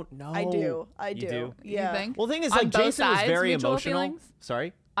real? don't know. I do. You do? Yeah. You think? Well, the thing is, On like, both Jason was sides, very mutual emotional. feelings?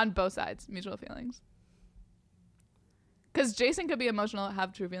 Sorry? On both sides, mutual feelings. Because Jason could be emotional,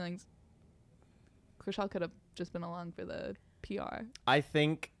 have true feelings. Chrishell could have just been along for the PR. I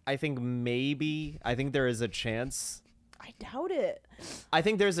think maybe, I think there is a chance. I doubt it. I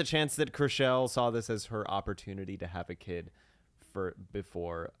think there's a chance that Chrishell saw this as her opportunity to have a kid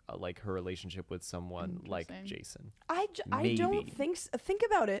before like her relationship with someone like Interesting. Jason. I Maybe. don't think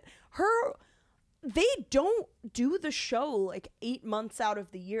about it. They don't do the show like 8 months out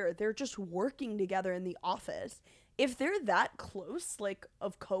of the year. They're just working together in the office. If they're that close, like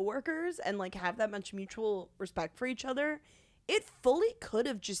of coworkers, and like have that much mutual respect for each other, it fully could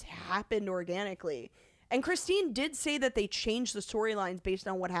have just happened organically. And Christine did say that they changed the storylines based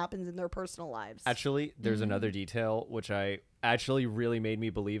on what happens in their personal lives. Actually, there's another detail which I actually really made me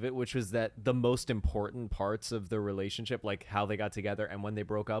believe it, which was that the most important parts of the relationship, like how they got together and when they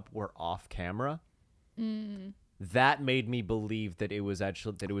broke up, were off camera. That made me believe that it was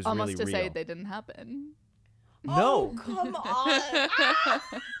Almost really to real. say they didn't happen. No. Oh, come on.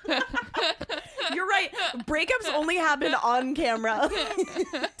 You're right. Breakups only happen on camera.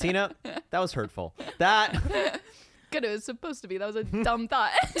 Tina, that was hurtful. That Good, it was supposed to be. That was a dumb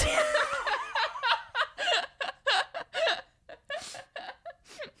thought.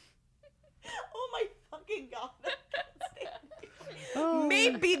 Oh my fucking god. I can't stand it.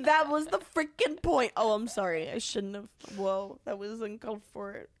 Maybe that was the freaking point. Oh, I'm sorry. I shouldn't have. Whoa, that was uncalled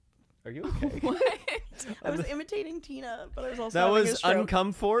for. Are you okay? What? I was imitating Tina, but I was also That having a was stroke.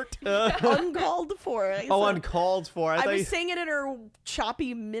 uncomfort. Uncalled for. Oh, uncalled for. I thought was saying it in her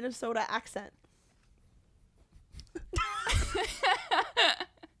choppy Minnesota accent.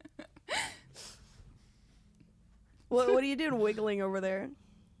 What are you doing wiggling over there?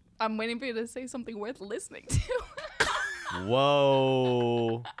 I'm waiting for you to say something worth listening to.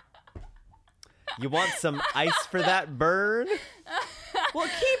 Whoa. You want some ice for that burn? Well,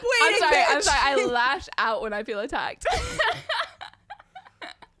 keep waiting, I'm bitch. sorry. I lash out when I feel attacked.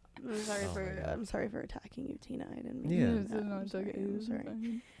 I'm sorry for attacking you, Tina. I didn't mean Yeah. to do that. No, I'm it's sorry. okay. I'm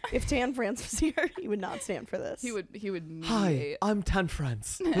sorry. If Tan France was here, he would not stand for this. He would Hi, mediate. I'm Tan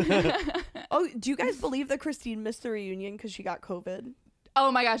France. Oh, do you guys believe that Christine missed the reunion because she got COVID? Oh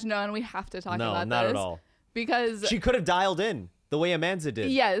my gosh, no, and we have to talk No, about not this. at all. Because She could have dialed in the way Amanda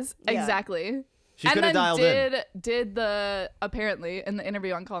did. yes, Yeah. exactly. She and could have then dialed in. did the apparently in the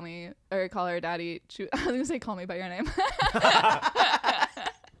interview on Call Her Daddy. I was gonna say Call Me by Your Name.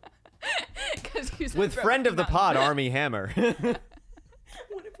 'Cause you said With Brokeback friend of the Mountain. pod, Army Hammer.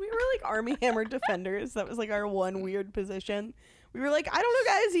 What if we were like Army Hammer defenders? That was like our one weird position. We were like, I don't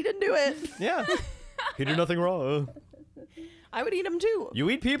know, guys. He didn't do it. Yeah. He did nothing wrong. I would eat him too. You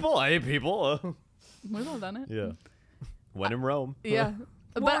eat people, I eat people. We've all done it. Yeah. When in Rome. Yeah.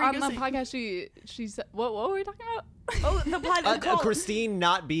 What But were you on the gonna say? podcast, she said, what were we talking about? Oh, the pod. called- Christine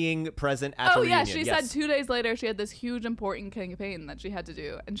not being present at the Oh, yeah. reunion. She yes. said 2 days later she had this huge important campaign that she had to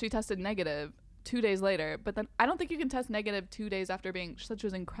do. And she tested negative 2 days later. But then I don't think you can test negative 2 days after being, she said she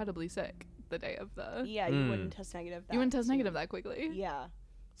was incredibly sick the day of the. Yeah, you wouldn't test negative. You wouldn't test soon. negative that quickly Yeah.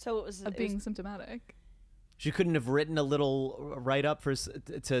 So it was of being symptomatic. She couldn't have written a little write-up to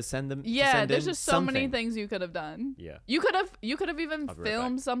send them. to Yeah, send there's in just so many something. things you could have done. Yeah. You could have even I'll be right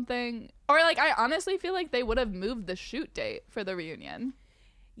filmed something, or like I honestly feel like they would have moved the shoot date for the reunion.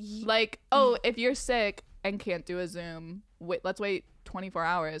 Like, oh, if you're sick and can't do a Zoom, let's wait 24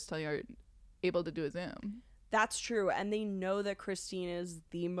 hours till you're able to do a Zoom. That's true, and they know that Christine is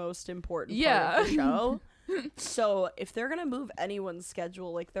the most important part Yeah. of the show. So if they're gonna move anyone's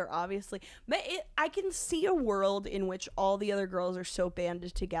schedule, like they're obviously, I can see a world in which all the other girls are so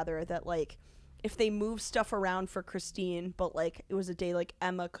banded together that like, if they move stuff around for Christine, but like it was a day like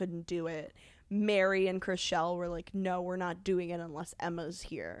Emma couldn't do it, Mary and Chrishell were like, no, we're not doing it unless Emma's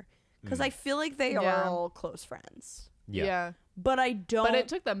here, because I feel like they are Yeah. all close friends. Yeah. But I don't. But it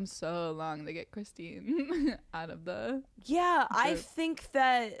took them so long to get Christine out of the. Yeah, I group. think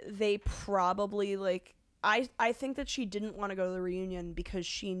that they probably like I think that she didn't want to go to the reunion because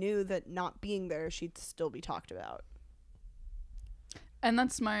she knew that not being there she'd still be talked about. And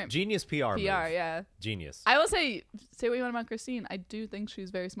that's smart. Genius PR. PR, move. yeah. Genius. I will say what you want about Christine. I do think she's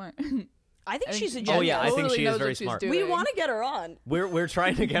very smart. I think she's a she genius. Oh, yeah, I think totally she is knows very what she's smart. doing. We want to get her on. We're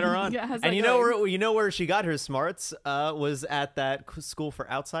trying to get her on. Yeah, how's and that you know going? where she got her smarts was at that school for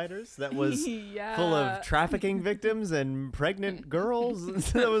outsiders that was Yeah. full of trafficking victims and pregnant girls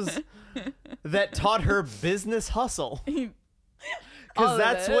that taught her business hustle. All Because of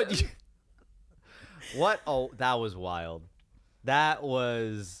that's it. what you, what? Oh, that was wild. That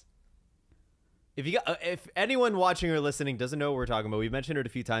was. If anyone watching or listening doesn't know what we're talking about, we've mentioned it a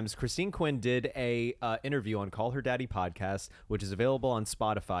few times. Christine Quinn did a interview on Call Her Daddy podcast, which is available on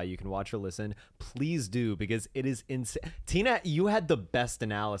Spotify. You can watch or listen. Please do, because it is insane. Tina, you had the best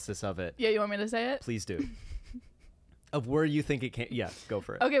analysis of it. Yeah, you want me to say it? Please do. Of where you think it came. Yeah, go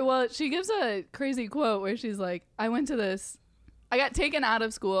for it. Okay, well, she gives a crazy quote where she's like, I got taken out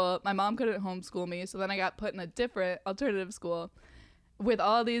of school. My mom couldn't homeschool me, so then I got put in a different alternative school with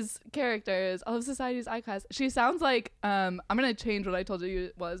all these characters, all of society's icons. She sounds like, I'm going to change what I told you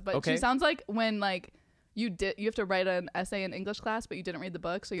it was, but Okay. she sounds like when, like, you have to write an essay in English class, but you didn't read the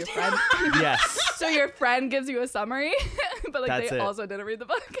book, so your friend... Yes. So your friend gives you a summary, but, like, That's they it. also didn't read the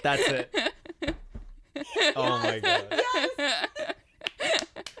book. That's it. Oh my god.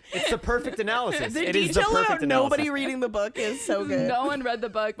 It's the perfect analysis. The It is the detail perfect about analysis. nobody reading the book is so good. No one read the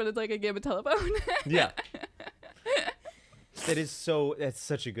book, but it's like a game of telephone. Yeah. It is so. It's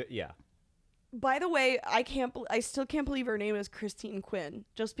such a good. Yeah. By the way, I still can't believe her name is Christine Quinn.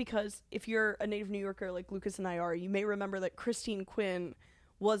 Just because if you're a native New Yorker like Lucas and I are, you may remember that Christine Quinn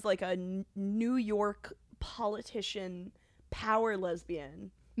was like a New York politician, power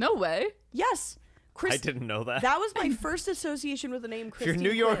lesbian. No way. Yes. I didn't know that. That was my first association with the name If Christine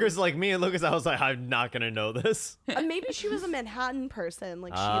you're New Yorkers Quinn. like me and Lucas, I was like, I'm not gonna know this. Maybe she was a Manhattan person.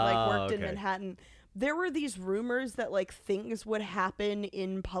 Like she like worked in okay. Manhattan. There were these rumors that like things would happen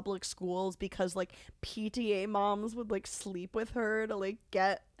in public schools because like PTA moms would like sleep with her to like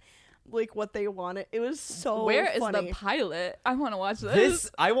get like what they wanted. It was so Where is funny. the pilot? I want to watch this.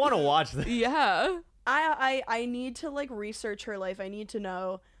 This I want to watch this. Yeah. I need to like research her life. I need to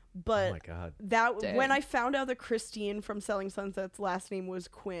know. But Oh my god. that Dang. when I found out that Christine from Selling Sunset's last name was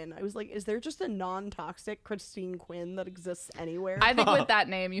Quinn, I was like, is there just a non-toxic Christine Quinn that exists anywhere? I think with that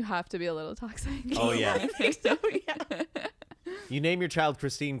name, you have to be a little toxic. Oh yeah. I think so, yeah. You name your child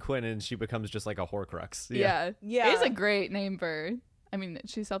Christine Quinn and she becomes just like a Horcrux. Yeah. Yeah. It's a great name for. I mean,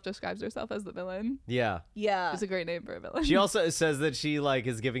 she self-describes herself as the villain. Yeah. Yeah. It's a great name for a villain. She also says that she like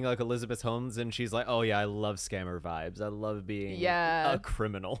is giving like Elizabeth Holmes and she's like, oh yeah, I love scammer vibes. I love being Yeah. a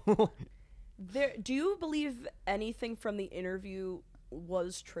criminal. Do you believe anything from the interview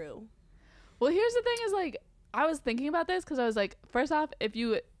was true? Well, here's the thing: is like I was thinking about this because I was like, first off, if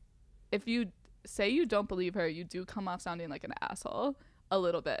you say you don't believe her, you do come off sounding like an asshole a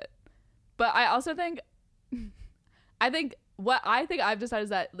little bit. But I also think, what I think I've decided is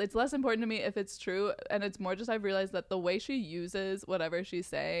that it's less important to me if it's true, and it's more just I've realized that the way she uses whatever she's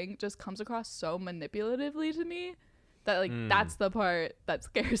saying just comes across so manipulatively to me that like that's the part that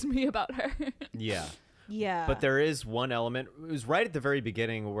scares me about her. Yeah. Yeah. But there is one element. It was right at the very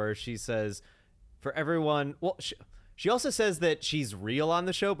beginning where she says, for everyone, well, she also says that she's real on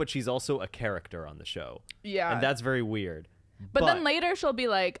the show, but she's also a character on the show. Yeah. And that's very weird. But then later she'll be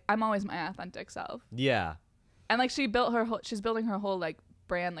like, I'm always my authentic self. Yeah. And like she's building her whole like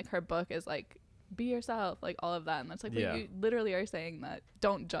brand, like her book is like be yourself, like all of that. And that's like Yeah. you literally are saying that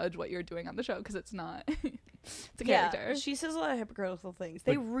don't judge what you're doing on the show because it's not. It's a character. Yeah, she says a lot of hypocritical things.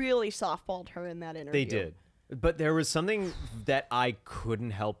 They really softballed her in that interview. They did. But there was something that I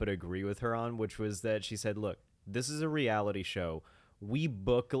couldn't help but agree with her on, which was that she said, look, this is a reality show. We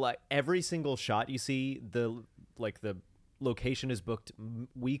book like every single shot you see, the location is booked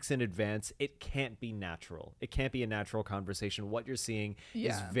weeks in advance. It can't be natural. It can't be a natural conversation. What you're seeing is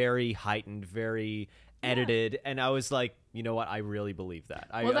Yeah. very heightened, very edited. And I was like, you know what? I really believe that.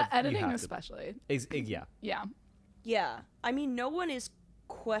 Well, the editing especially. Yeah. Yeah. Yeah. I mean, no one is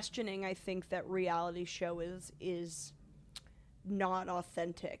questioning, I think, that reality show is not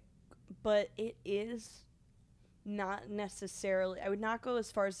authentic. But it is not necessarily... I would not go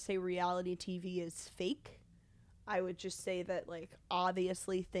as far as to say reality TV is fake. I would just say that, like,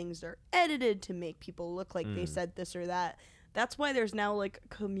 obviously things are edited to make people look like they said this or that. That's why there's now, like,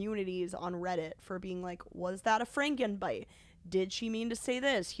 communities on Reddit for being like, was that a Frankenbite? Did she mean to say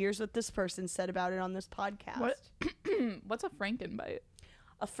this? Here's what this person said about it on this podcast. What's a Frankenbite?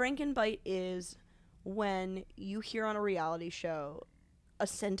 A Frankenbite is when you hear on a reality show a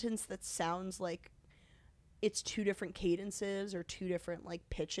sentence that sounds like it's two different cadences or two different, like,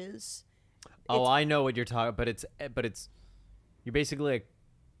 pitches. Oh, I know what you're talking, but it's you're basically like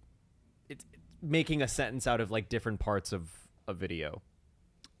it's making a sentence out of like different parts of a video.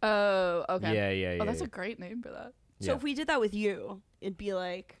 Oh, okay. Yeah. Oh, that's a great name for that. So Yeah. if we did that with you, it'd be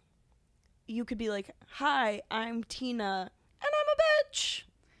like, you could be like, "Hi, I'm Tina, and I'm a bitch."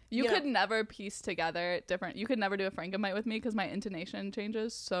 You Yeah. could never piece together different. You could never do a Frankenbite with me because my intonation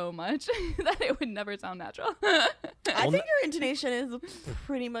changes so much that it would never sound natural. I think your intonation is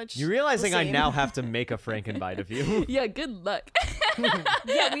pretty much. You're realizing the I same. now have to make a Frankenbite of you. Yeah, good luck.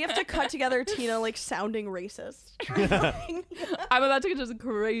 Yeah, we have to cut together Tina like sounding racist. I'm about to get just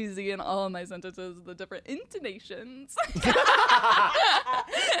crazy in all of my sentences, the different intonations.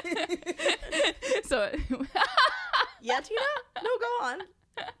 So, Yeah, Tina? No, go on.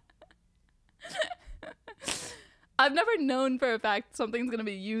 I've never known for a fact something's going to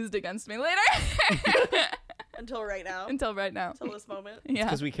be used against me later. Until right now. Until right now. Until this moment. Yeah.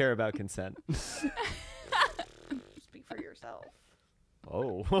 Because we care about consent. Speak for yourself.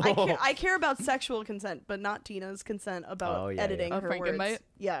 Oh. I care about sexual consent, but not Tina's consent about Oh, yeah, editing yeah. her A Frankenbite? words.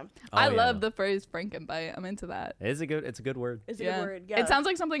 Yeah. I Oh, yeah, love no. the phrase Frankenbite. I'm into that. It's a good word. Is it a word? Yeah. It sounds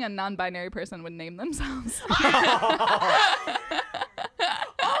like something a non-binary person would name themselves.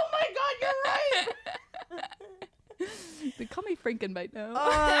 Oh my god, you're right! They call me Frankenbite now.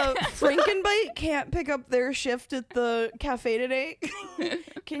 Frankenbite can't pick up their shift at the cafe today.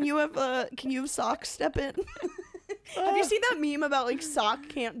 Can you have Sock step in? Have you seen that meme about like Sock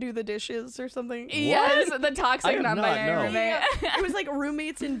can't do the dishes or something? Yes, the I toxic have not, non-binary no. roommate. It was like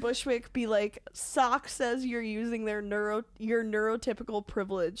roommates in Bushwick be like, Sock says you're using your neurotypical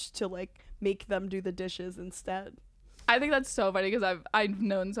privilege to like make them do the dishes instead. I think that's so funny because I've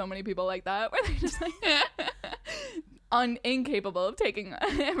known so many people like that where they're just like incapable of taking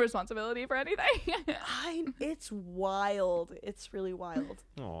responsibility for anything. It's wild. It's really wild.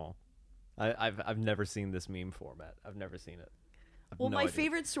 Oh. I've never seen this meme format. I've never seen it. Well, no my idea.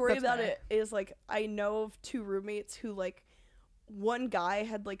 favorite story That's about fair. it is like I know of two roommates who like one guy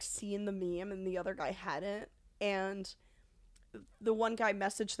had like seen the meme and the other guy hadn't, and the one guy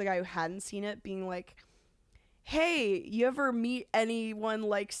messaged the guy who hadn't seen it being like, "Hey, you ever meet anyone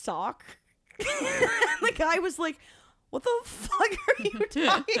like Sock?" And the guy was like, "What the fuck are you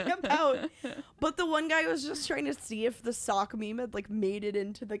talking about?" But the one guy was just trying to see if the Sock meme had like made it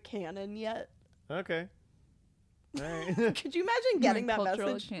into the canon yet. Okay. All right. Could you imagine getting that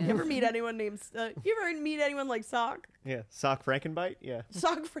Cultural message? canon. You ever meet anyone named? You ever meet anyone like Sock? Yeah. Sock Frankenbite? Yeah.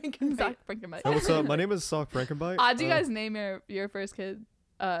 Sock Frankenbite. Zach Frankenbite. Hey, what's up? My name is Sock Frankenbite. Do you guys name your first kid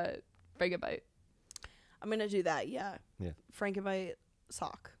Frankenbite? I'm gonna do that. Yeah. Yeah. Frankenbite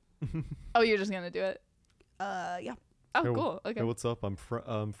Sock. Oh, you're just gonna do it? Yeah. Oh, Hey, cool. Okay. Hey, what's up? I'm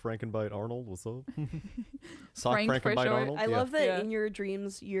Frankenbite Arnold. What's up? Sock Frank for Frankenbite short. Arnold. I yeah. love that Yeah. in your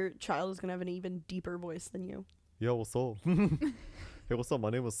dreams, your child is gonna have an even deeper voice than you. Yo, what's up? Hey, what's up? My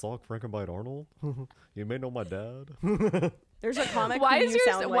name is Sock Frankenbite Arnold. You may know my dad. There's a comic. Why who is you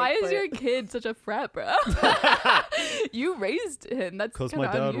your sound why like, is but- your kid such a frat, bro? You raised him. That's Because kinda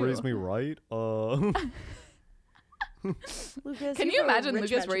my on dad you. raised me right. Lucas, Can you you have a imagine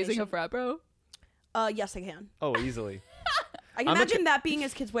rich Lucas raising a imagination. frat, bro? Yes, I can. Oh, easily. I can I'm a imagine that being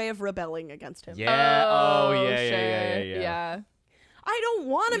his kid's way of rebelling against him. Yeah. Oh, yeah, sure. yeah. I don't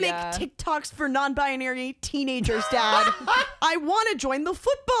want to Yeah. make TikToks for non-binary teenagers, Dad. I want to join the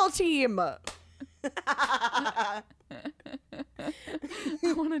football team. I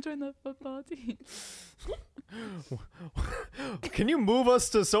want to join the football team. Can you move us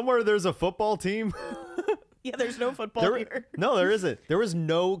to somewhere there's a football team? Yeah, there's no football There- here. No, there isn't. There was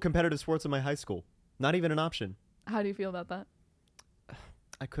no competitive sports in my high school. Not even an option. How do you feel about that?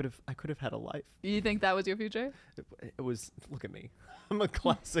 I could have had a life. You think that was your future? It was, look at me. I'm a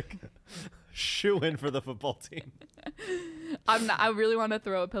classic shoe-in for the football team. I'm not. I really want to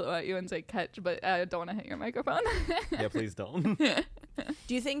throw a pillow at you and say catch, but I don't want to hit your microphone. Yeah, please don't.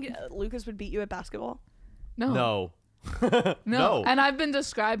 Do you think Lucas would beat you at basketball? No. No. And I've been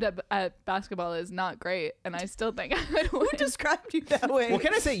described at basketball as not great, and I still think I would win. Who described you that way? Well,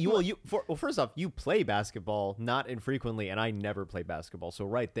 can I say first off, you play basketball not infrequently, and I never play basketball. So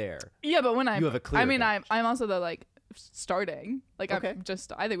right there, Yeah, but when You have a clear I mean, advantage. I'm also the like starting. Like Okay.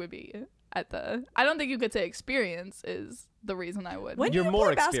 I think would be at the. I don't think you could say experience is the reason I would. When You're do you more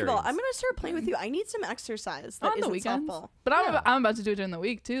play basketball? experienced. I'm gonna start playing with you. I need some exercise. That on the isn't weekends, softball. but Yeah. I'm about to do it during the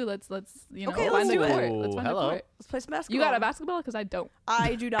week too. Let's Okay, find let's a do it. court. Let's find Hello. a court. Let's play some basketball. You got a basketball? Because I don't.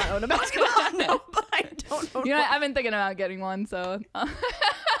 I do not own a basketball. No, but I don't own You know, one. I've been thinking about getting one. So something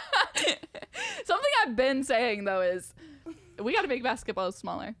I've been saying though is we got to make basketballs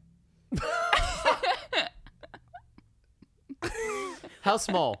smaller. how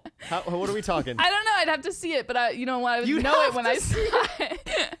small? What are we talking? I don't know. I'd have to see it, but I, you know what? I would You'd know it have when to I saw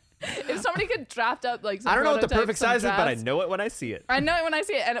it. If somebody could draft up like some I don't know what the prototypes, perfect some size is, but I drafts. know it when I see it. I know it when I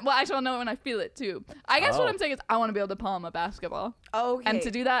see it, and well, actually, I'll know it when I feel it too. I guess what Oh. I'm saying is I want to be able to palm a basketball, Okay. and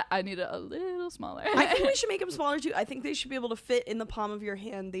to do that, I need it a little smaller. I think we should make them smaller too. I think they should be able to fit in the palm of your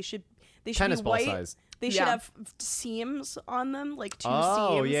hand. They should Tennis be ball white. size. They should Yeah. have seams on them, like two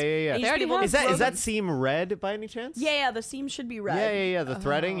Oh, seams. yeah, yeah, yeah. And you They should be already able have to Is that throw is that them- seam red by any chance? Yeah, the seam should be red. Yeah. The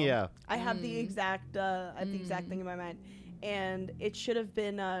threading, Oh. yeah. I have the exact thing in my mind, and it should have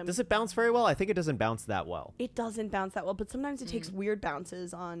been. Does it bounce very well? I think it doesn't bounce that well. It doesn't bounce that well, but sometimes it takes weird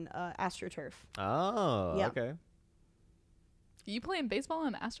bounces on AstroTurf. Oh, Yeah. okay. You playing baseball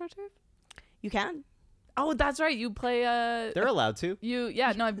on AstroTurf? You can. Oh, that's right. You play. They're allowed to.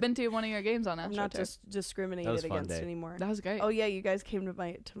 No, I've been to one of your games on I'm not AstroTurf. just discriminated That was a fun against day. anymore. That was great. Oh yeah, you guys came to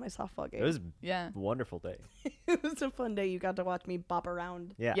my softball game. It was Yeah. a wonderful day. It was a fun day. You got to watch me bop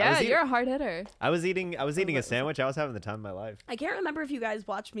around. Yeah. Yeah, you're a hard hitter. I was eating a was- sandwich. I was having the time of my life. I can't remember if you guys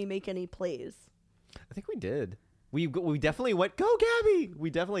watched me make any plays. I think we did. We definitely went, go Gabby. We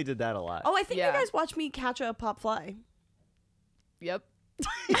definitely did that a lot. Oh, I think Yeah. you guys watched me catch a pop fly. Yep.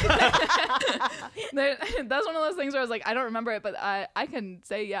 That's one of those things where I was like, I don't remember it, but I can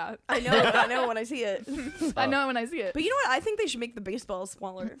say yeah. I know when I see it. I know it when I see it. But you know what? I think they should make the baseballs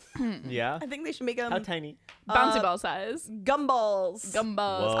smaller. Yeah. I think they should make them How tiny? Bouncy ball size. gumballs.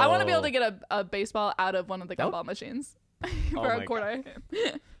 Gumballs. I want to be able Whoa. to get a baseball out of one of the That would- gumball machines Oh for my a quarter.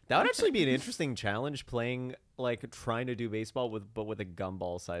 That would actually be an interesting challenge, playing like trying to do baseball with a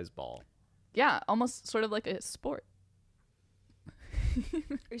gumball sized ball. Yeah, almost sort of like a sport.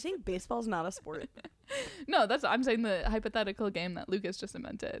 Are you saying baseball's not a sport? No, I'm saying the hypothetical game that Lucas just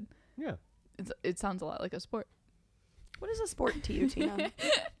invented. Yeah. It sounds a lot like a sport. What is a sport to you, Tina?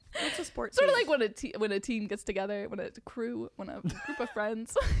 What's a sport? Sort to of you? like when a team gets together, when a crew, when a group of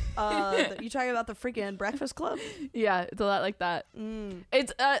friends. You talking about the freaking Breakfast Club? Yeah, it's a lot like that. Mm.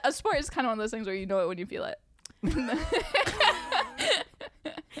 It's a sport is kind of one of those things where you know it when you feel it.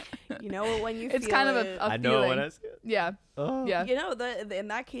 You know it when you It's feel kind of it. a I know feeling. when I see it. Yeah. Oh. Yeah. You know, in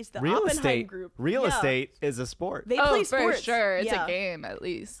that case, the Real Oppenheim estate. group. Real yeah, estate is a sport. They Oh, play for sports. sure. It's Yeah. a game at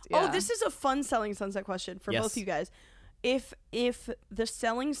least. Oh, Yeah. this is a fun Selling Sunset question for Yes. both you guys. If the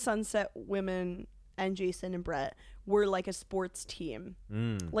Selling Sunset women and Jason and Brett were like a sports team,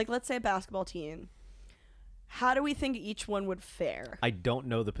 like let's say a basketball team, how do we think each one would fare? I don't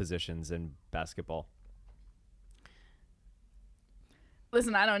know the positions in basketball.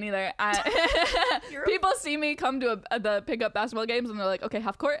 Listen, I don't either. People see me come to the pickup basketball games and they're like, okay,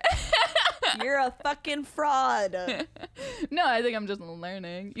 half court. You're a fucking fraud. No, I think I'm just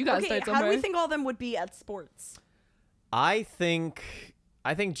learning. You gotta Okay, start how somewhere. do we think all of them would be at sports? I think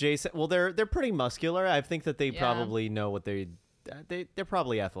Jason. Well, they're pretty muscular. I think that they Yeah. probably know what they're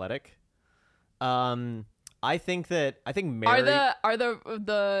probably athletic. I think Mary. Are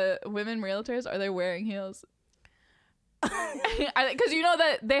the women realtors, are they wearing heels? Because you know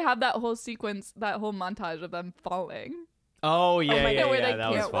that they have that whole sequence, that whole montage of them falling. Oh yeah, my yeah, God, where yeah. they That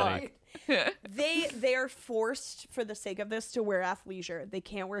was can't funny. walk. They are forced for the sake of this to wear athleisure. They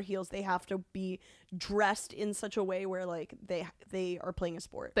can't wear heels. They have to be dressed in such a way where like they are playing a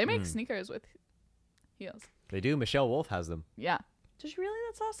sport. They make sneakers with heels. They do. Michelle Wolf has them. Yeah. Does she really?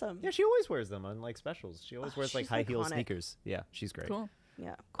 That's awesome. Yeah, she always wears them on like specials. She always wears like she's high heel iconic. sneakers. Yeah, she's great. Cool.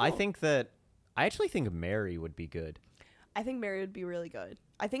 Yeah. I cool. actually think Mary would be good. I think Mary would be really good.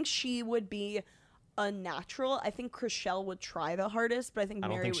 I think she would be a natural. I think Chrishell would try the hardest, but I think I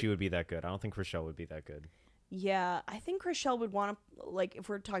don't Mary think she would be that good. I don't think Chrishell would be that good. Yeah, I think Chrishell would want to, like, if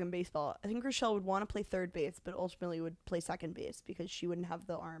we're talking baseball, I think Chrishell would want to play third base, but ultimately would play second base because she wouldn't have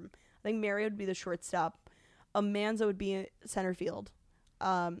the arm. I think Mary would be the shortstop. Amanza would be center field.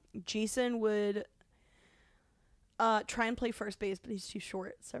 Jason would try and play first base, but he's too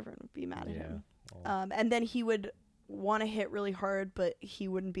short, so everyone would be mad at him. And then he would want to hit really hard, but he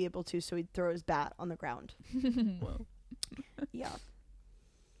wouldn't be able to, so he'd throw his bat on the ground. Whoa. Yeah.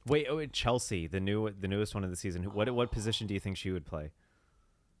 Wait, Chelsea, the newest one of the season. What position do you think she would play?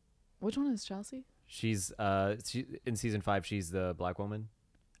 Which one is Chelsea? She's in season 5. She's the black woman.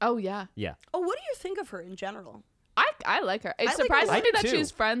 Oh, yeah. Yeah. Oh, what do you think of her in general? I like her. It I like her surprises a lot. me I that do too.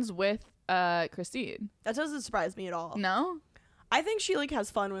 she's friends with Christine. That doesn't surprise me at all. No? I think she like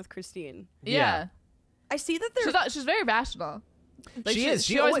has fun with Christine. Yeah. I see that they're She's very rational. Like, she is.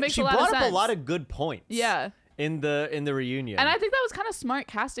 She always makes a lot of brought up sense. a lot of good points. Yeah. In the reunion. And I think that was kind of smart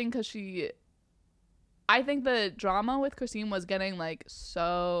casting because I think the drama with Christine was getting like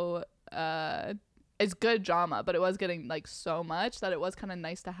so, it's good drama, but it was getting like so much that it was kind of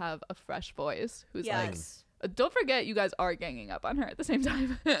nice to have a fresh voice who's like yes. Don't forget, you guys are ganging up on her at the same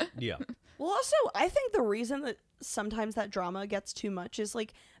time. Yeah. Well, also, I think the reason that sometimes that drama gets too much is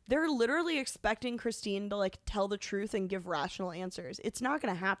like they're literally expecting Christine to like tell the truth and give rational answers. It's not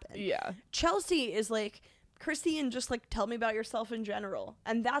gonna happen. Yeah. Chelsea is like, Christine, just like tell me about yourself in general,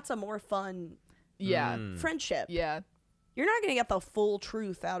 and that's a more fun Yeah. friendship. Yeah. You're not gonna get the full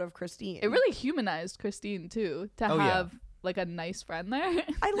truth out of Christine. It really humanized Christine too to have like a nice friend there.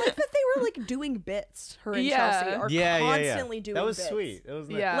 I like that they were like doing bits. Her and Yeah. Chelsea are Yeah. constantly doing That was bits. sweet. It was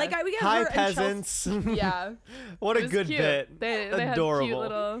nice. Yeah. Like we get Hi, her and Chelsea. peasants. Yeah. What It a was good cute. bit. They Adorable. had cute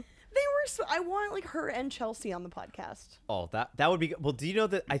little. They were. I want like her and Chelsea on the podcast. Oh, that would be well. Do you know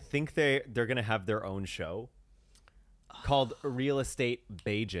that I think they're gonna have their own show called Real Estate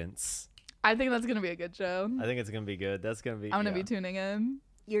Bajents. I think that's gonna be a good show. I think it's gonna be good. That's gonna be. I'm gonna be tuning in.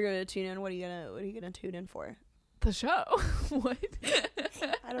 You're gonna tune in. What are you gonna tune in for? The show. What?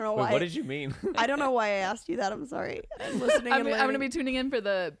 I don't know Wait, why. what did you mean? I don't know why I asked you that. I'm sorry. I'm listening. I'm and gonna learning. be tuning in for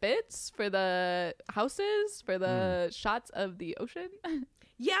the bits, for the houses, for the shots of the ocean.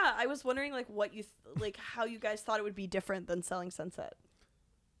 Yeah, I was wondering like what you like how you guys thought it would be different than Selling Sunset.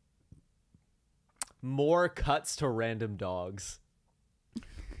 More cuts to random dogs.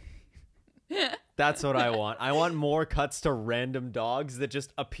 That's what I want. I want more cuts to random dogs that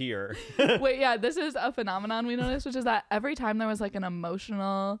just appear. Wait, yeah, this is a phenomenon we noticed, which is that every time there was like an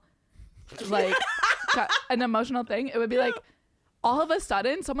emotional, like an emotional thing, it would be like all of a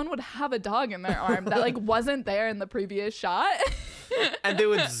sudden someone would have a dog in their arm that like wasn't there in the previous shot. And they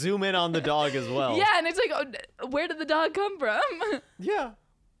would zoom in on the dog as well. Yeah, and it's like, oh, where did the dog come from? Yeah.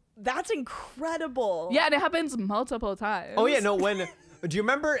 That's incredible. Yeah, and it happens multiple times. Oh yeah, no, when do you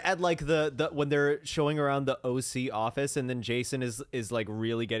remember at like the when they're showing around the OC office and then Jason is like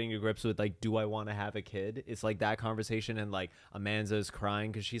really getting to grips with like, do I want to have a kid? It's like that conversation, and like Amanda's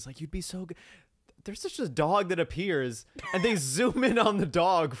crying because she's like, you'd be so good. There's just a dog that appears and they zoom in on the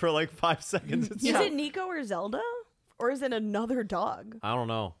dog for like 5 seconds. It's Is so- it Nico or Zelda? Or is it another dog? I don't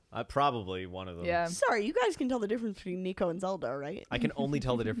know. Probably one of them. Yeah. Sorry, you guys can tell the difference between Nico and Zelda, right? I can only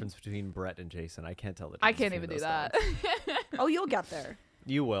tell the difference between Brett and Jason. I can't tell the difference. I can't between even do those that. dogs. Oh, you'll get there.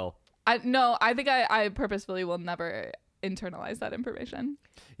 You will. No, I think I purposefully will never internalize that information.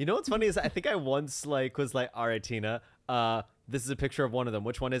 You know what's funny is I think I once like was like, all right, Tina, this is a picture of one of them.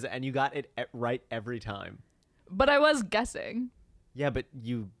 Which one is it? And you got it right every time. But I was guessing. Yeah, but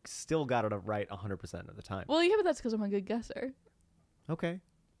you still got it right 100% of the time. Well, yeah, but that's because I'm a good guesser. Okay.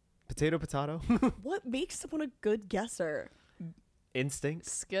 Potato, potato. What makes someone a good guesser? Instinct.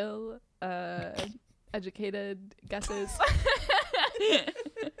 Skill, educated guesses.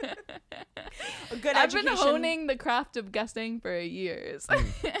 A good I've been education. honing the craft of guessing for years.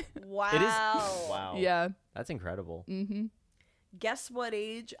 Wow. It is. Wow. Yeah. That's incredible. Mm-hmm. Guess what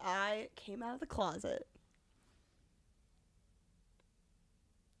age I came out of the closet?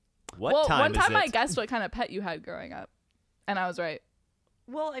 What Well, time one is time it? I guessed what kind of pet you had growing up, and I was right.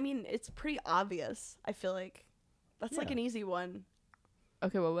 Well, I mean, it's pretty obvious. I feel like that's like Yeah. an easy one.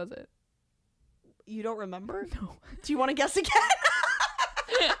 Okay, what was it? You don't remember? No. Do you want to guess again?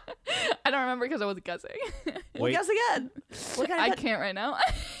 I don't remember because I was guessing. Well, Wait, guess again. What kind of I pet? can't right now.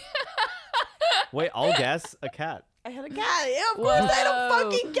 wait, I'll guess a cat. I had a cat. Yeah, of course I had a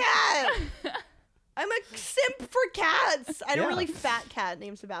Whoa. fucking cat. I'm a simp for cats. I had Yeah. a really fat cat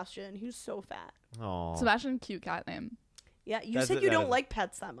named Sebastian. He was so fat. Oh. Sebastian, cute cat name. Yeah, you That's said it, you that don't is- like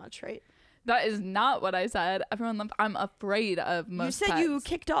pets that much, right? That is not what I said. Everyone, I'm afraid of most. You said pets. you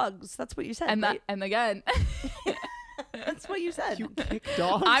kick dogs. That's what you said, and right? and again, That's what you said. You kick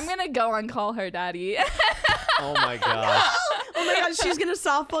dogs? I'm gonna go and call her daddy. Oh my gosh. Oh my god, she's gonna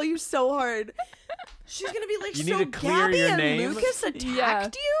softball you so hard. She's gonna be like, You so need to clear Gabby your and name." Lucas attacked Yeah.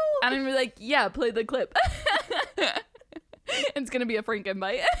 you? And I'm gonna be like, yeah, play the clip. It's gonna be a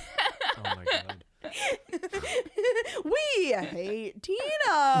Frankenbite. Oh my god. We hate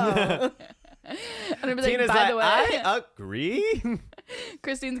Tina. And I'm gonna be Tina's like, by like, the way, I agree.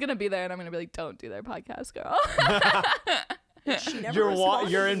 Christine's gonna be there, and I'm gonna be like, don't do their podcast, girl. She never You're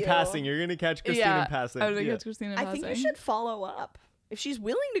responded you're to in you. passing. You're gonna catch Christine yeah, in passing. I'm gonna Yeah. catch Christine in I passing. think you should follow up. If she's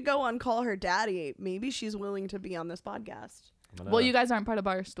willing to go on Call Her Daddy, maybe she's willing to be on this podcast. I'm gonna- Well, you guys aren't part of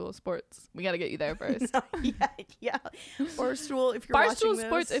Barstool Sports. We gotta get you there first. yeah. Barstool, if you're Barstool watching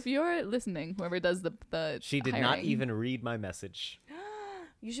Sports, this, if you're listening, whoever does the She did not hiring. even read my message.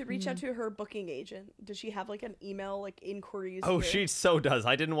 you should reach out to her booking agent. Does she have like an email like inquiries? Oh, here? she so does.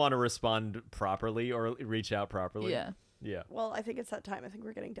 I didn't want to respond properly or reach out properly. Yeah. Yeah. Well, I think it's that time. I think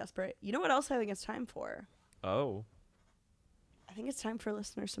we're getting desperate. You know what else I think it's time for? Oh. I think it's time for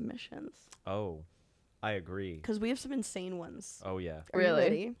listener submissions Oh. I agree. because we have some insane ones. Oh yeah. Are you Really?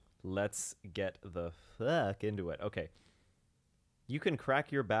 ready? Let's get the fuck into it. Okay. You can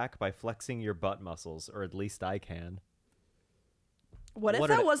crack your back by flexing your butt muscles, or at least I can. What if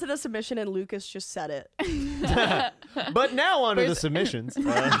that wasn't a submission and Lucas just said it? But now on to the submissions.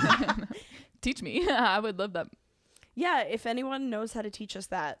 Teach me. I would love that. Yeah, if anyone knows how to teach us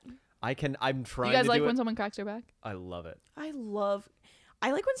that. I'm trying to do it. You guys like when someone cracks your back? I love it. I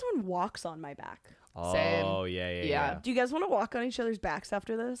like when someone walks on my back. Oh, yeah. Do you guys want to walk on each other's backs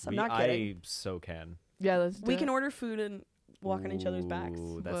after this? I'm not kidding. I so can. Yeah, let's do We it. can order food and walk on each other's backs.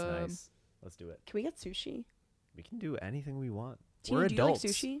 Ooh, that's nice. Let's do it. Can we get sushi? We can do anything we want. Tina, We're do you like adults.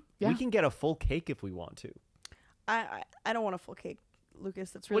 sushi? Yeah. We can get a full cake if we want to. I don't want a full cake, Lucas.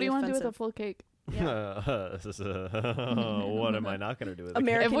 That's What do really you want to do with a offensive. full cake? What am I not going to do with it?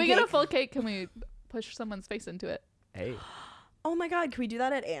 American If we get a cake. full cake, can we push someone's face into it? Hey. Oh my God, can we do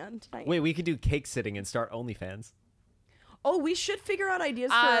that at Anne tonight? Wait, we could do cake sitting and start OnlyFans. Oh, we should figure out ideas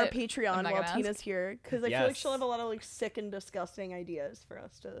for our I'm Patreon not while gonna Tina's here, because I feel like Yes. she'll have a lot of like sick and disgusting ideas for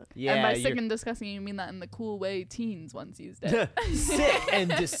us to. Yeah, And by sick and disgusting, you mean that in the cool way teens once used it. sick and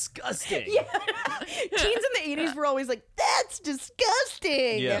disgusting. Yeah, teens in the '80s were always like, "That's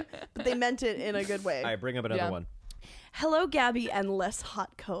disgusting," Yeah. but they meant it in a good way. All right, bring up another Yeah. one. Hello, Gabby and less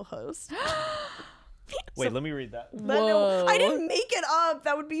hot co-host. Wait, let me read that. Whoa. I didn't make it up.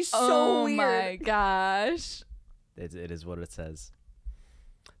 That would be so Oh weird. my gosh. It is what it says.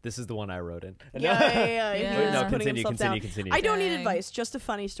 This is the one I wrote in. Yeah. Yeah. He was No, putting continue, himself down. continue. I don't need Dang. advice, just a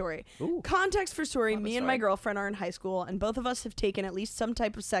funny story. Ooh. Context for story, Love a me and my story. girlfriend are in high school, and both of us have taken at least some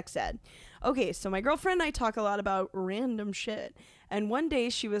type of sex ed. Okay, so my girlfriend and I talk a lot about random shit. And one day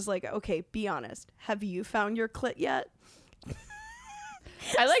she was like, okay, be honest. Have you found your clit yet?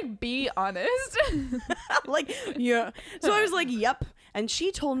 I like be honest. Like, yeah. So I was like, yep. And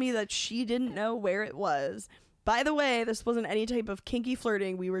she told me that she didn't know where it was. By the way, this wasn't any type of kinky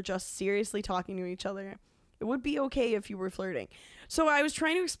flirting. We were just seriously talking to each other. It would be okay if you were flirting. So I was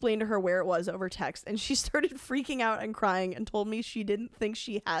trying to explain to her where it was over text, and she started freaking out and crying and told me she didn't think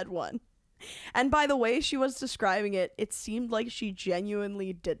she had one. And by the way she was describing it, it seemed like she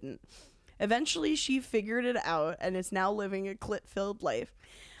genuinely didn't. Eventually, she figured it out and is now living a clit-filled life.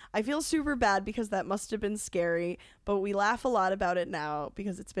 I feel super bad because that must have been scary, but we laugh a lot about it now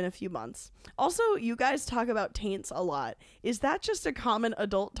because it's been a few months. Also, you guys talk about taints a lot. Is that just a common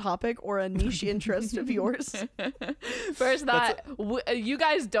adult topic or a niche interest of yours? First, you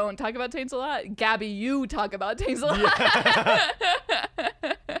guys don't talk about taints a lot. Gabby, you talk about taints a lot.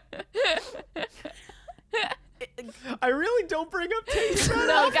 I really don't bring up taste.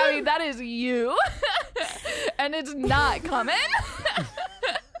 No, Gabby, that is you. And it's not common.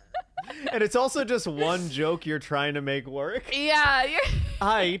 And it's also just one joke you're trying to make work. Yeah,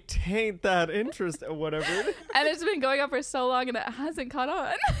 I taint that interest or whatever. and it's been going on for so long and it hasn't caught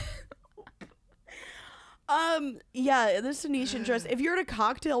on. Yeah, this is a niche interest. If you're at a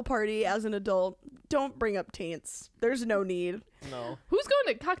cocktail party as an adult, don't bring up taints. There's no need. No. Who's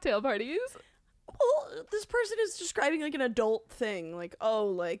going to cocktail parties? Well, this person is describing like an adult thing. Like, oh,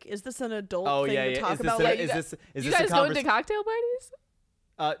 like, is this an adult thing to talk Is this about? a, Like, is this You a guys going to conversation? cocktail parties?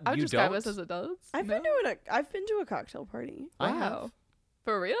 I would You describe don't? us as adults. I've No? been to a cocktail party. I Wow. have.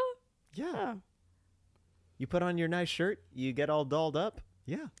 For real? Yeah. Yeah. You put on your nice shirt, you get all dolled up.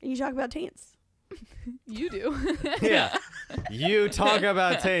 Yeah. And you talk about taints. You do. Yeah. You talk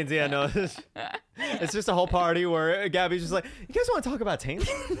about taints. Yeah, no. It's just a whole party where Gabby's just like, you guys want to talk about taints?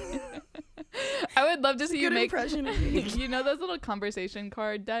 I would love to see you Good make impression of me. you know those little conversation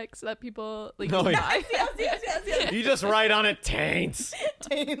card decks that people like No, buy? yes. You just write on it taints.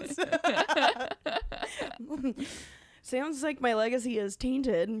 Taints. Sounds like my legacy is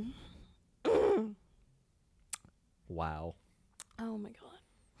tainted. Wow. Oh my god.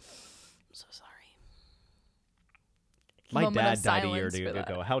 I'm so sorry. My Moment dad of died a year silence for that.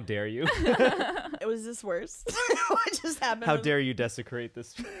 ago. How dare you? Was this worse? What just happened? How dare you desecrate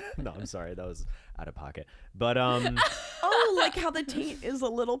this? No, I'm sorry. That was out of pocket. But Oh, like how the taint is a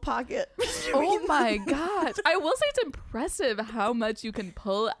little pocket. Oh my gosh. I will say it's impressive how much you can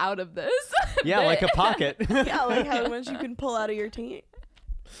pull out of this. yeah, like a pocket. Yeah, like how much you can pull out of your taint.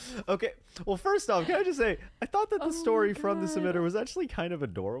 Okay. Well, first off, can I just say I thought that the Oh story my from the God. submitter was actually kind of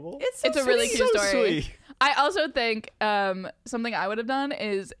adorable. It's It's a really sweet. cute so story. sweet. I also think something I would have done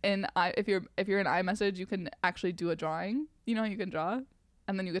is if you're in iMessage, you can actually do a drawing. You know, you can draw,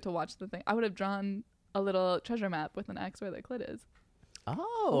 and then you get to watch the thing. I would have drawn a little treasure map with an X where the clit is.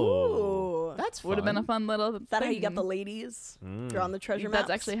 Oh, Ooh. that's fun. Would have been a fun little. Is that how you got the ladies? You're on the treasure map. That's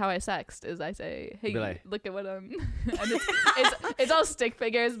actually how I sexed. Is I say, hey, Be like- look at what I'm. And it's all stick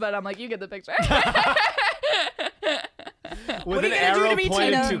figures, but I'm like, you get the picture. With are an you gonna do arrow to me,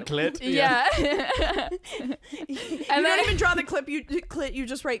 pointed Tina? to clit. Yeah. You And don't then even draw the clit. You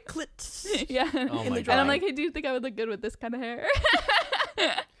just write clit. yeah. Oh in my the god. And drawing. I'm like, hey, do you think I would look good with this kind of hair?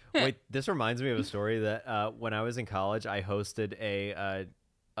 Wait, this reminds me of a story that when I was in college, I hosted a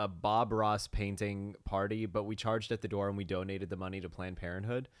Bob Ross painting party, but we charged at the door and we donated the money to Planned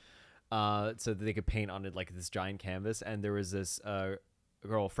Parenthood, so that they could paint on it like this giant canvas. And there was this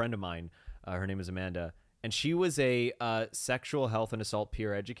girl, friend of mine, her name is Amanda, and she was a sexual health and assault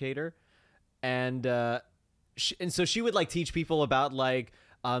peer educator, and so she would like teach people about like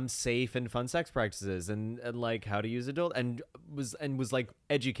safe and fun sex practices and like how to use adult and was like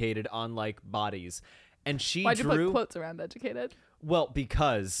educated on like bodies. And she Why'd you drew put quotes around educated? well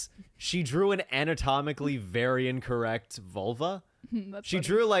because she drew an anatomically very incorrect vulva. That's She funny.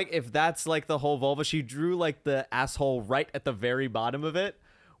 drew like, if that's like the whole vulva, she drew like the asshole right at the very bottom of it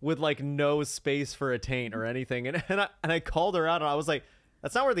with like no space for a taint or anything. And I called her out and I was like,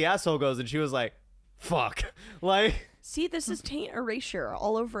 that's not where the asshole goes. And she was like, fuck. Like, See, this is taint erasure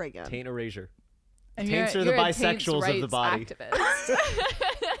all over again. taint erasure. And Taints you're are the a taints bisexuals of the body. rights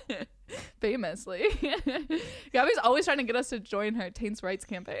activist. Famously. Gabby's always trying to get us to join her taints rights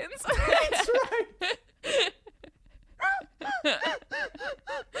campaigns. That's right.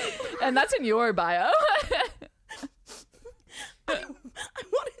 And that's in your bio. I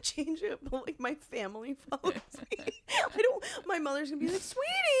want to change it, but like my family follows me. I don't. My mother's gonna be like,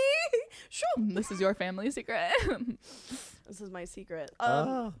 "Sweetie, sure." This is your family secret. This is my secret.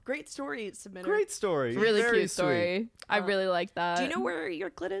 Oh. Great story, submitter. Great story. Really Very cute story. I really like that. Do you know where your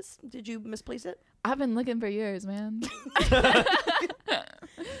clit is? Did you misplace it? I've been looking for years, man.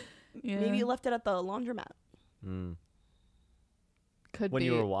 Yeah. Maybe you left it at the laundromat. Sweet. Mm. Could When be.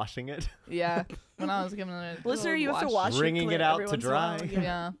 you were washing it. Yeah. When I was giving it a Listener, little you have to wash. wash your Wringing clit it out every to once in a while. dry.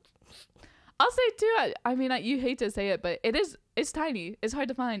 Yeah. I'll say too. I mean, you hate to say it, but it's tiny. It's hard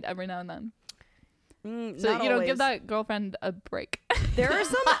to find every now and then. So Not you know, give always. that girlfriend a break. There are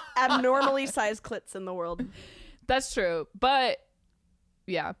some abnormally sized clits in the world. That's true, but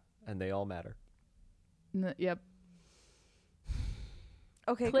yeah, And they all matter. yep.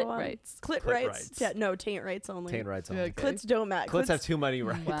 Okay, Clit go on. rights. Clit Clit rights. rights. Yeah, no, taint rights only. Taint rights Yeah, only. okay. Clits don't matter. Clits have too many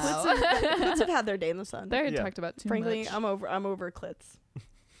rights. Wow. Clits have had their day in the sun. They're Yeah. talked about too Frankly, much. I'm over clits.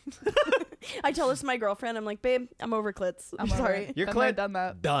 I tell this to my girlfriend. I'm like, babe, I'm over clits. I'm over sorry. it. Your Been there, clit- done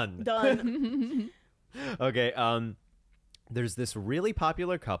that. Done. Done. Okay, there's this really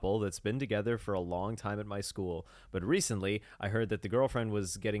popular couple that's been together for a long time at my school, but recently I heard that the girlfriend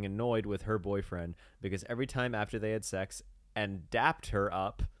was getting annoyed with her boyfriend because every time after they had sex and dapped her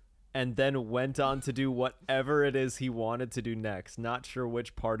up and then went on to do whatever it is he wanted to do next. Not sure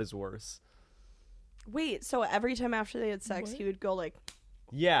which part is worse. Wait, so every time after they had sex, What? he would go like,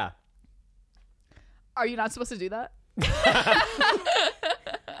 Yeah. Are you not supposed to do that?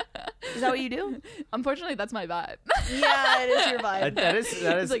 is that what you do? Unfortunately, that's my vibe. Yeah, it is your vibe. That is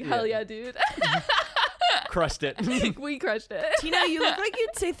It's like, hell yeah, dude. Crushed it. We crushed it. Tina, you look like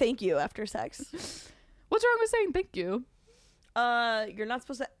you'd say thank you after sex. What's wrong with saying thank you? You're not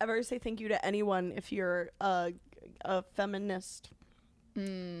supposed to ever say thank you to anyone if you're a feminist.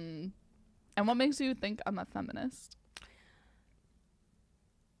 And what makes you think I'm a feminist?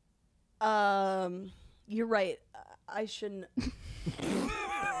 You're right. I shouldn't.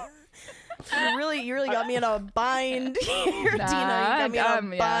 You really got me in a bind here, Tina. You got me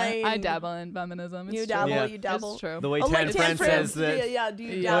in a bind. I dabble in feminism. It's You true. dabble, Yeah. you dabble. It's true. The way Oh, Tan like Fran says Yeah, that. yeah, do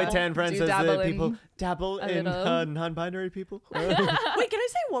you Yeah. The way dabble? Tan Fran Do you says dabble that in people dabble a in little? non-binary people. Wait, can I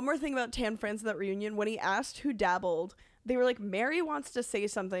say one more thing about Tan France at that reunion? When he asked who dabbled, they were like, Mary wants to say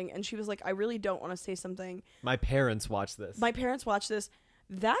something, and she was like, I really don't want to say something. My parents watch this. My parents watched this.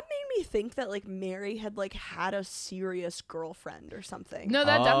 That made me think that like Mary had like had a serious girlfriend or something. No,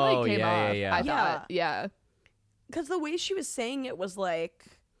 that Oh, definitely came yeah, off. yeah. I thought, yeah. Because the way she was saying it was like,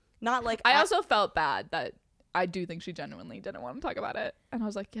 not like I also felt bad that I do think she genuinely didn't want to talk about it, and I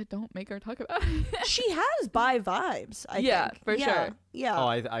was like, yeah, don't make her talk about it. she has bi vibes. I Yeah, think. for Yeah, sure. Yeah. Oh,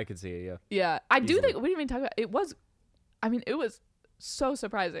 I could see it. Yeah. Yeah, I do Easily. think we didn't even talk about it. It was so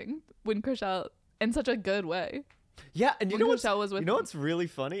surprising when Chrishell, in such a good way. Yeah, and you When know what's Chrishell was with you know what's really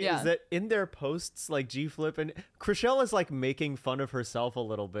funny Yeah. is that in their posts, like G Flip and Chrishell is like making fun of herself a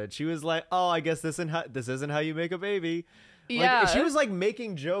little bit. She was like, "Oh, I guess this isn't how you make a baby." Yeah, Like, she was like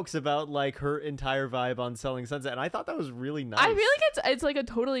making jokes about like her entire vibe on Selling Sunset, and I thought that was really nice. I feel like it's like a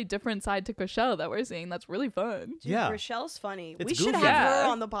totally different side to Chrishell that we're seeing. That's really fun. Dude, yeah. Rochelle's funny. It's We should goofy. have Yeah. her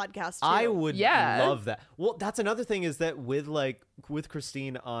on the podcast too. I would Yeah. love that. Well, that's another thing is that with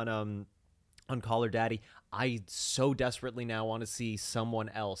Christine on Call Her Daddy, I so desperately now want to see someone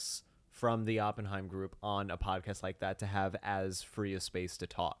else from the Oppenheim group on a podcast like that to have as free a space to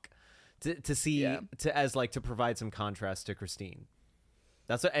talk, to see, to provide some contrast to Christine.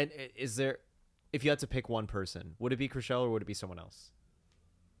 That's what, and is there, if you had to pick one person, would it be Chrishell or would it be someone else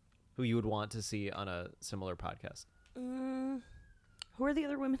who you would want to see on a similar podcast? Who are the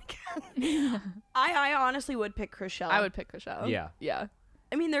other women again? I honestly would pick Chrishell. I would pick Chrishell. Yeah.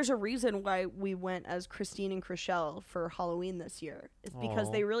 I mean, there's a reason why we went as Christine and Chrishell for Halloween this year. It's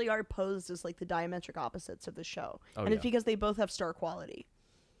because they really are posed as like the diametric opposites of the show. It's because they both have star quality.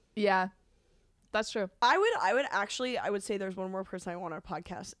 Yeah. That's true. I would say there's one more person I want on a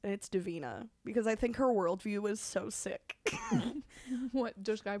podcast, and it's Davina, because I think her worldview is so sick. What?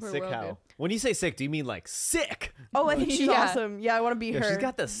 Describe her Sick worldview. how? When you say sick, do you mean like sick? Oh, I think she's awesome. Yeah, I want to be her. She's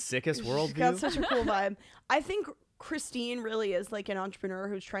got the sickest worldview. She's got such a cool vibe. I think Christine really is like an entrepreneur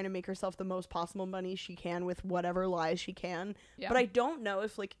who's trying to make herself the most possible money she can with whatever lies she can. Yeah. But I don't know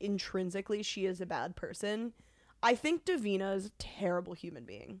if like intrinsically she is a bad person. I think Davina is a terrible human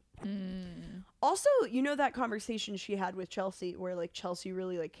being. Also, you know that conversation she had with Chelsea where like Chelsea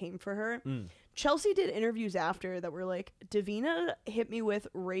really like came for her? Chelsea did interviews after that were like, Davina hit me with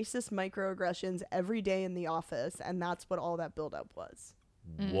racist microaggressions every day in the office, and that's what all that buildup was.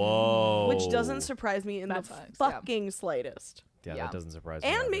 Whoa. Which doesn't surprise me in the fucking slightest. Yeah, that doesn't surprise me.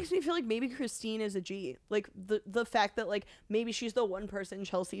 And makes me feel like maybe Christine is a G. Like the fact that like maybe she's the one person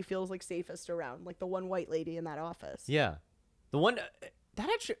Chelsea feels like safest around, like the one white lady in that office. Yeah. The one that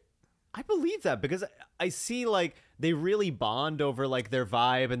actually, I believe that because I see like they really bond over like their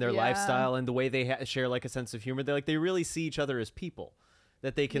vibe and their lifestyle and the way they share like a sense of humor. They really see each other as people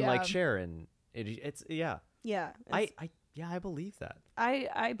that they can like share, and it's I believe that.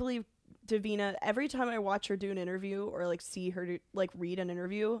 I believe Davina, every time I watch her do an interview or like see her do, like read an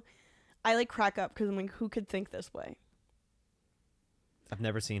interview, I like crack up because I'm like, who could think this way? I've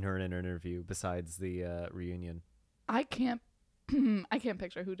never seen her in an interview besides the reunion. I can't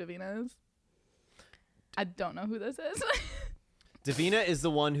picture who Davina is. I don't know who this is. Davina is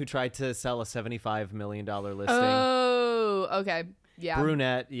the one who tried to sell a $75 million listing. Oh, okay. Yeah.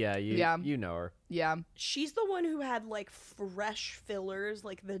 Brunette. Yeah, you know her. Yeah. She's the one who had like fresh fillers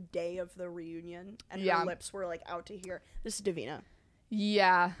like the day of the reunion, and her lips were like out to here. This is Davina.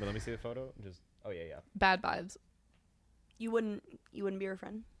 Yeah. But let me see the photo. Yeah. Bad vibes. You wouldn't be her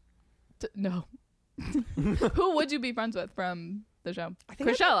friend? No. Who would you be friends with from the show?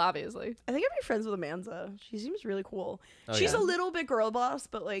 Chrishell, obviously. I think I'd be friends with Amanda. She seems really cool. She's a little bit girl boss,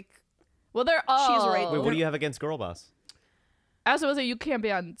 but like, well, they're all. She's right. Wait, what do you have against girl boss? I was supposed to say you can't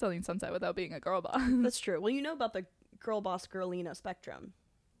be on Selling Sunset without being a girl boss. That's true. Well, you know about the girl boss girlina spectrum.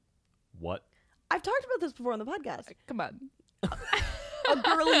 What? I've talked about this before on the podcast. Come on. A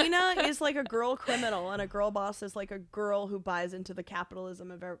girlina is like a girl criminal, and a girl boss is like a girl who buys into the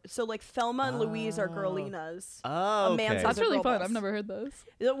capitalism of so like Thelma and Louise are girlinas. Oh, okay. That's really fun. I've never heard those.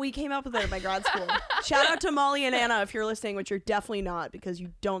 We came up with it at my grad school. Shout out to Molly and Anna if you're listening, which you're definitely not because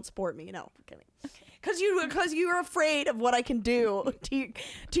you don't support me. No, I'm kidding. Because you're afraid of what I can do to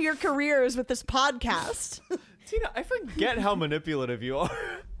your careers with this podcast. Tina, I forget how manipulative you are.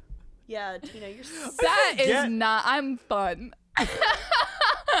 Yeah, Tina, you're. That is not. I'm fun.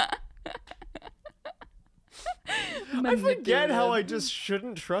 I forget how I just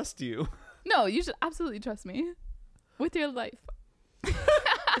shouldn't trust you. No, you should absolutely trust me with your life.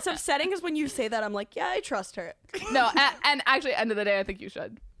 It's upsetting because when you say that, I'm like, yeah, I trust her. No, and actually, end of the day, I think you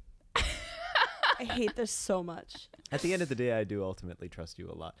should. I hate this so much. At the end of the day, I do ultimately trust you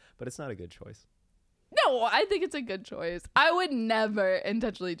a lot, but it's not a good choice. No, I think it's a good choice. I would never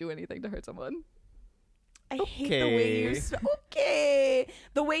intentionally do anything to hurt someone. I hate the way you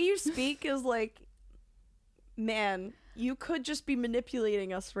the way you speak is like, man, you could just be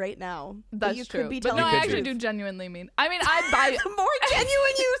manipulating us right now. That's you true. Could be but no, I actually do genuinely mean. I mean, I buy the more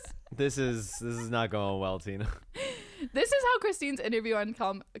genuine you. This is not going well, Tina. This is how Christine's interview on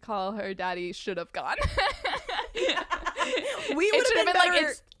Call Her Daddy should have gone. We would have been like,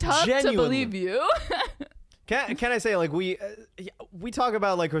 it's tough to believe you. Can I say, like, we talk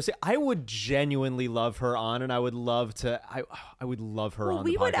about, like, Christine. I would genuinely love her on, and I would love to. I would love her on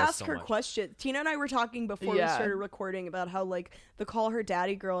the podcast. We would ask so her much. questions. Tina and I were talking before we started recording about how, like, the Call Her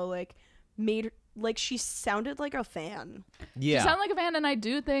Daddy girl, like, made, like, she sounded like a fan. Yeah. She sounded like a fan, and I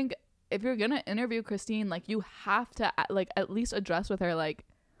do think if you're gonna interview Christine, like, you have to, like, at least address with her, like,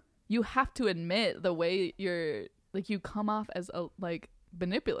 you have to admit the way you're, like, you come off as, like,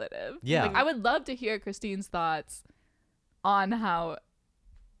 manipulative. Yeah. Like, I would love to hear Christine's thoughts on how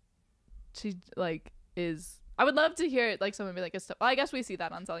she, like, is. I would love to hear, like, someone be like, well, I guess we see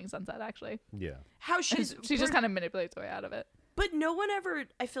that on Selling Sunset, actually. Yeah. How she just kind of manipulates her way out of it. But no one ever,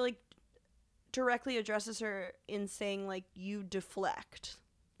 I feel like, directly addresses her in saying like, you deflect.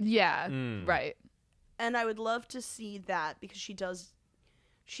 Yeah, right. And I would love to see that, because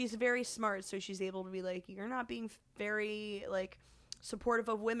she's very smart, so she's able to be like, you're not being very like supportive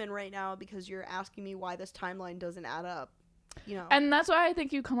of women right now because you're asking me why this timeline doesn't add up, you know. And that's why I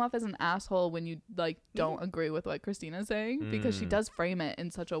think you come off as an asshole when you like don't agree with what Christina's saying, because she does frame it in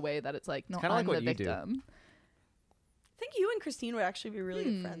such a way that it's like, no, Kinda I'm like the what you do. victim. I think you and Christine would actually be really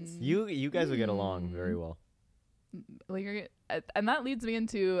good friends. You guys would get along very well. Like, and that leads me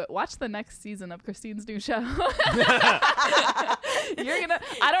into watch the next season of Christine's new show. You're gonna,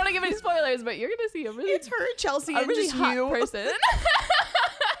 I don't want to give any spoilers, but you're gonna see a really, It's her, Chelsea, a and really just hot you. person.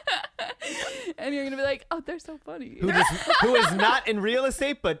 And you're gonna be like, oh, they're so funny. Who is not in real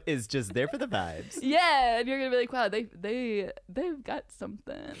estate but is just there for the vibes. Yeah, and you're gonna be like, wow, they've got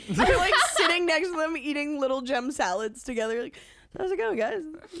something. You're like sitting next to them eating little gem salads together. Like, how's it going, guys?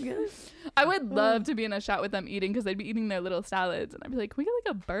 Good? I would love to be in a shot with them eating, because they'd be eating their little salads, and I'd be like, can we get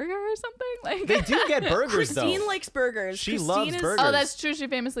like a burger or something? Like, They do get burgers Christine though. likes burgers. She Christine loves is- burgers. oh, that's true. She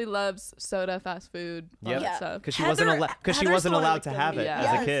famously loves soda, fast food, all Yep. that stuff. Because she wasn't Heather's allowed like to the have it lead. as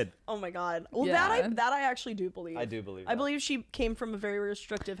Yes. a kid. Oh my god. Well, Yeah. that I actually do believe. I do believe. I believe she came from a very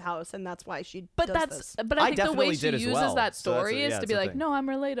restrictive house, and that's why she. But does that's this. but I I think the way definitely she did as uses well. that So that's story a- is yeah, to it's be a like, thing. no, I'm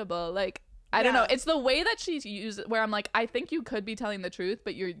relatable. Like, I don't Yeah. know. It's the way that she's used, where I'm like, I think you could be telling the truth,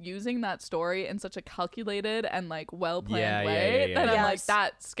 but you're using that story in such a calculated and like well planned way that I'm like, Yes.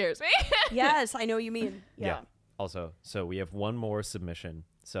 that scares me. Yes, I know what you mean. Yeah. Also, so we have one more submission.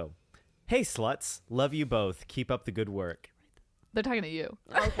 So, hey sluts, love you both. Keep up the good work. They're talking to you.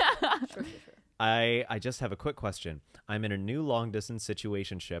 Sure. I just have a quick question. I'm in a new long-distance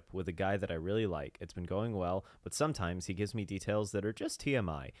situationship with a guy that I really like. It's been going well, but sometimes he gives me details that are just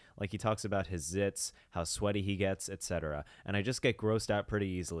TMI. Like he talks about his zits, how sweaty he gets, etc. And I just get grossed out pretty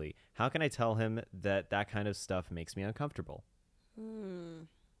easily. How can I tell him that that kind of stuff makes me uncomfortable?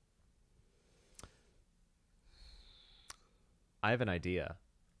 I have an idea,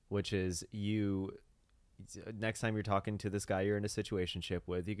 which is next time you're talking to this guy you're in a situationship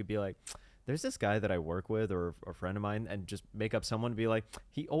with, you could be like, there's this guy that I work with or a friend of mine, and just make up someone to be like,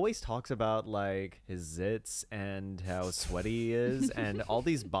 he always talks about like his zits and how sweaty he is and all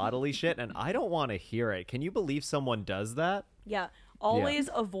these bodily shit, and I don't want to hear it. Can you believe someone does that? Yeah. Always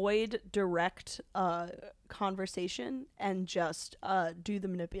avoid direct conversation and just do the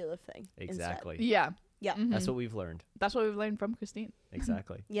manipulative thing. Exactly. Yeah. Yeah. That's what we've learned. That's what we've learned from Christine.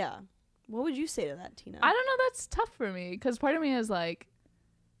 Exactly. Yeah. What would you say to that, Tina? I don't know. That's tough for me, because part of me is like,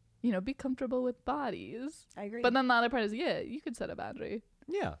 you know, be comfortable with bodies. I agree. But then the other part is, yeah, you could set a boundary.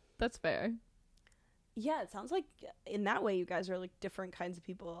 Yeah. That's fair. Yeah, it sounds like in that way you guys are like different kinds of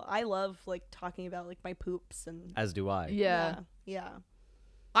people. I love like talking about like my poops and As do I. Yeah. yeah.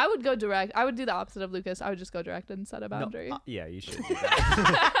 I would go direct. I would do the opposite of Lucas. I would just go direct and set a boundary. No, yeah, you should do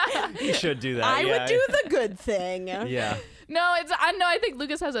that. You should do that. I yeah. would do the good thing. Yeah. No, I think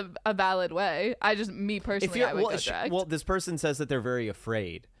Lucas has a valid way. Me personally, I would go direct. Well, this person says that they're very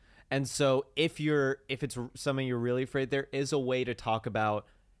afraid. And so if it's something you're really afraid, there is a way to talk about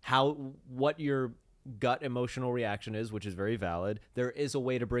what your gut emotional reaction is, which is very valid. There is a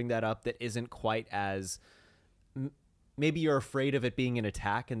way to bring that up that isn't quite as maybe you're afraid of it being an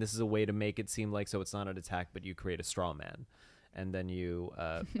attack, and this is a way to make it seem like so it's not an attack, but you create a straw man, and then you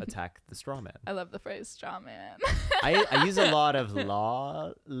attack the straw man. I love the phrase straw man. I use a lot of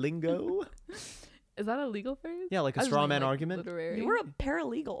law lingo. Is that a legal phrase? Yeah, like a I was straw thinking, man like, argument. literary. You were a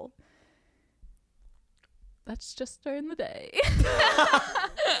paralegal. That's just during the day.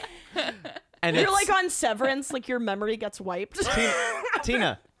 And You're it's, like on Severance, like your memory gets wiped.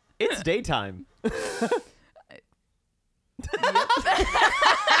 Tina, it's daytime.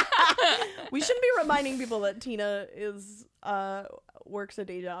 We shouldn't be reminding people that Tina is works a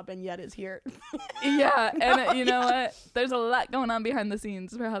day job and yet is here. Yeah, and you know what? There's a lot going on behind the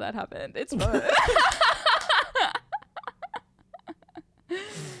scenes for how that happened. It's fun.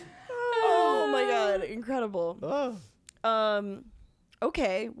 Oh my god, incredible. Oh,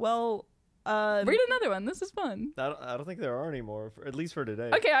 Okay, well, Read another one. This is fun. I don't think there are any more, at least for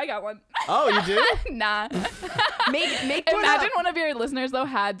today. Okay, I got one. Oh, you do? Nah. make one Imagine up. one of your listeners though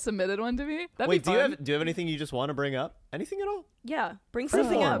had submitted one to me. That'd Wait, be do fun. you have anything you just want to bring up? Anything at all? Yeah, bring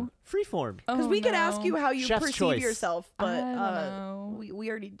something up. Freeform. Because we could ask you how you Chef's perceive choice. yourself, I but don't know. we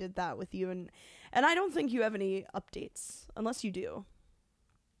already did that with you, and I don't think you have any updates unless you do.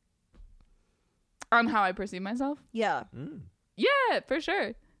 on how I perceive myself. Yeah. Yeah, for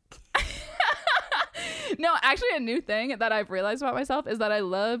sure. No, actually, a new thing that I've realized about myself is that I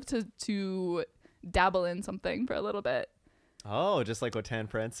love to dabble in something for a little bit. Oh, just like what Tan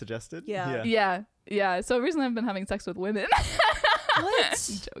France suggested. Yeah. Yeah. So recently I've been having sex with women. What?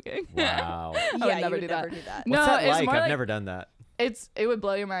 I'm joking. Wow. I would Yeah, never you do would that. never do that. No, What's that it's like? more I've like never done that. it would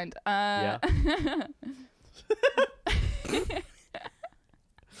blow your mind. Yeah.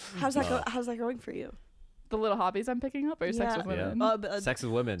 How's that going for you? The little hobbies I'm picking up, or sex Yeah. with women. Sex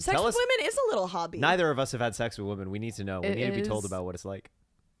with women. Sex Tell with us. women is a little hobby. Neither of us have had sex with women. We need to know. We It need to be told is- about what it's like.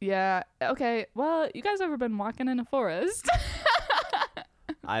 Yeah. Okay. Well, you guys ever been walking in a forest?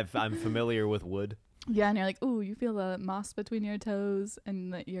 I'm familiar with wood. Yeah, and you're like, ooh, you feel the moss between your toes,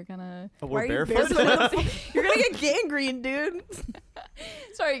 and that you're gonna. Oh, Why we're are you barefoot. barefoot? You're gonna get gangrene, dude.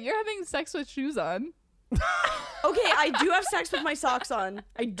 Sorry, you're having sex with shoes on. Okay, I do have sex with my socks on.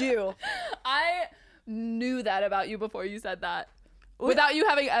 I do. I knew that about you before you said that. Without you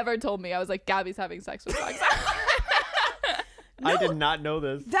having ever told me, I was like, Gabby's having sex with socks on. I did not know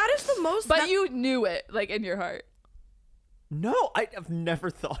this. That is the most. But you knew it, like in your heart. No, I've never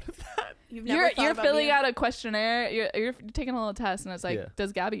thought of that. You've never thought You're about filling me? out a questionnaire. You're taking a little test, and it's like, Yeah.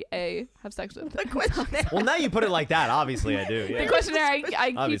 does Gabby A have sex with The questionnaire. Well, now you put it like that. Obviously, I do. The Yeah. questionnaire I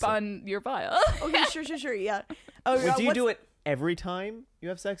keep Obviously. on your file. Okay, sure. Yeah. Oh, Wait, do you what's- do it every time you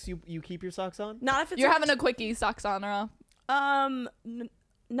have sex? You keep your socks on? Not if it's You're like, having a quickie, socks on or off.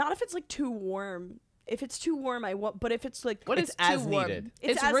 not if it's like too warm. If it's too warm, I won't. But if it's like What It's is too as warm? needed.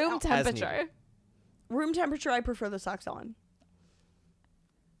 It's It's room as temperature. needed. room temperature, I prefer the socks on.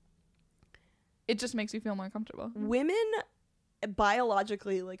 It just makes you feel more comfortable. Women,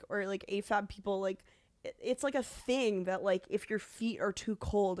 biologically, like or like AFAB people, like it's like a thing that like if your feet are too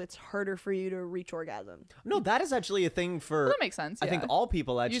cold, it's harder for you to reach orgasm. No, that is actually a thing for. Well, that makes sense. I think yeah. all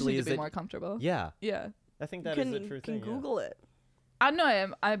people you just actually need is to be that. more comfortable. Yeah, Yeah. I think You that is a true can thing. yeah. Google it. I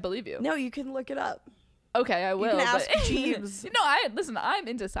know. I believe you. No, you can look it up. Okay, I will. can ask but Jeeves. No, listen. I'm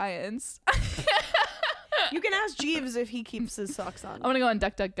into science. You can ask Jeeves if he keeps his socks on. I'm gonna go on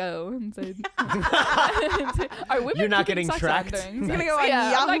DuckDuckGo and say, "Are women You're not keeping getting socks tracked? on during He's gonna sex?" go on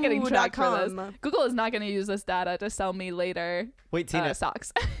Yeah, I'm not getting tracked for this. yahoo.com. Google is not gonna use this data to sell me later Wait, Tina.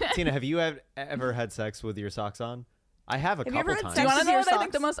 socks. Tina, have you ever had sex with your socks on? I have a Have you ever couple had times. Do you sex want to with know your what I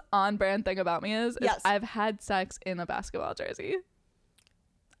think the socks? most on-brand thing about me is? Yes. I've had sex in a basketball jersey.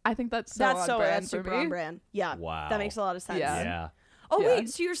 I think that's so That's on-brand that's for super me. on brand. Yeah. Wow. That makes a lot of sense. Yeah. Yeah. Oh Yeah. wait,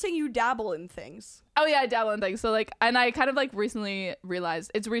 so you're saying you dabble in things? Oh yeah, I dabble in things. So like, and I kind of like recently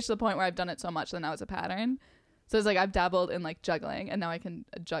realized it's reached the point where I've done it so much that now it's a pattern. So it's like I've dabbled in like juggling, and now I can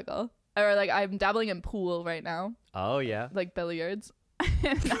juggle. Or like I'm dabbling in pool right now, Oh yeah. like billiards.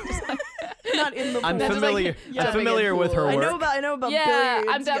 Not in the pool. I'm That's just, like, familiar. yeah. I'm familiar with her I work. know about Yeah, billiards.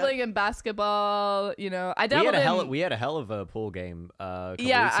 I'm dabbling in basketball. You know, I dabbled in. We had a hell of a pool game. A couple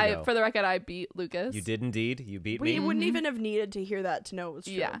Yeah, weeks ago. for the record, I beat Lucas. You did indeed. You beat We me. wouldn't even have needed to hear that to know it was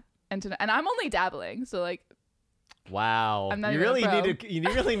true. Yeah, and I'm only dabbling, so like, Wow. I'm not you even a really pro. need to. You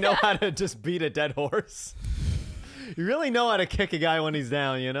really know how to just beat a dead horse. You really know how to kick a guy when he's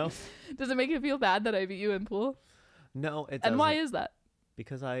down. You know. does it make you feel bad that I beat you in pool? No, it doesn't. And why is that?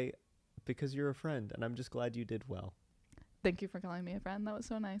 Because you're a friend, and I'm just glad you did well. Thank you for calling me a friend. That was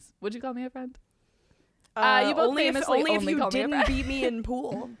so nice. Would you call me a friend? You both only if famously only if only you call me a didn't friend. beat me in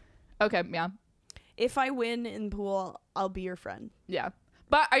pool. Okay, yeah, If I win in pool, I'll be your friend. yeah.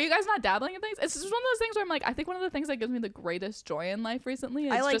 But are you guys not dabbling in things? It's just one of those things where I'm like, I think one of the things that gives me the greatest joy in life recently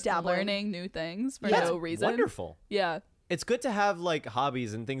is I like just dabbling. learning new things for That's no reason. wonderful. Yeah. It's good to have like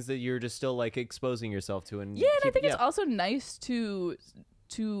hobbies and things that you're just still like exposing yourself to. And Yeah, and I keep- think it's also nice to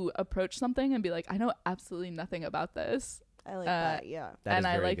approach something and be like, I know absolutely nothing about this. I like that. Yeah. That and is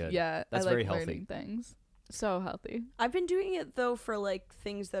I very like good. yeah, That's I like very healthy. learning things. So healthy. I've been doing it though for like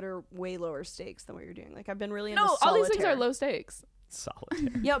things that are way lower stakes than what you're doing. Like I've been really into No, all these things are solitaire. low stakes.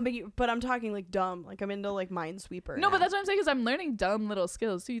 Solitaire. Yeah, but I'm talking like dumb. Like I'm into like Minesweeper. No, but now. that's what I'm saying is I'm learning dumb little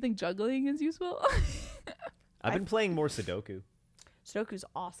skills. So you think juggling is useful? I've been playing more Sudoku. Sudoku's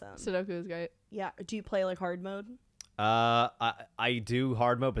awesome. Sudoku is great. Yeah. Do you play like hard mode? I do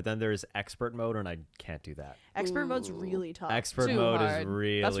hard mode, but then there's expert mode, and I can't do that. Expert mode's Ooh. really tough. Expert Too mode hard. is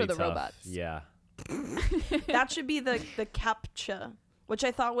really That's for the tough. robots. Yeah. That should be the captcha, which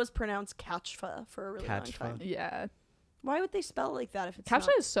I thought was pronounced catchfa for a really long Catchfa? time. Yeah. Why would they spell it like that if it's Captcha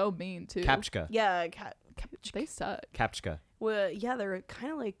not? is so mean too. Captcha. Yeah, They suck. Captcha. well, yeah, they're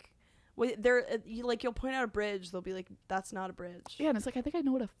kind of like, well, they're you'll point out a bridge, they'll be like, that's not a bridge. Yeah, and it's like I think I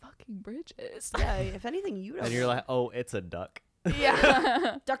know what a fucking bridge is. Yeah, if anything, you don't. And you're like, oh, it's a duck.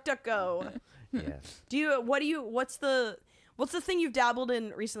 yeah. duck, duck, go. Yeah. What's the thing you've dabbled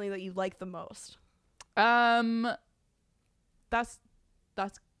in recently that you like the most? That's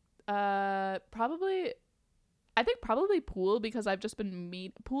probably. I think probably pool because I've just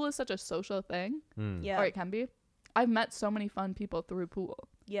been pool is such a social thing, Hmm. Yeah, or it can be. I've met so many fun people through pool.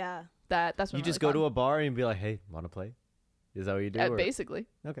 Yeah. That's been You just really go to fun. a bar and be like, hey, want to play? Is that what you do? Or- basically.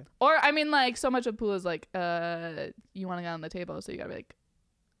 Okay. Or I mean, like, so much of pool is like, you want to get on the table, so you gotta be like,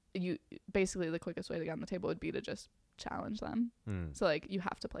 basically the quickest way to get on the table would be to just challenge them. So like, you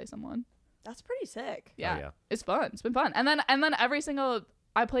have to play someone. That's pretty sick. Yeah, Oh, yeah. It's fun. It's been fun. And then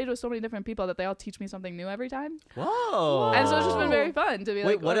I played with so many different people that they all teach me something new every time. Whoa. And so it's just been very fun to be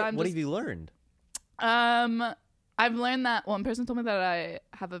Wait, like, what I'm have just- you learned? I've learned that one person told me that I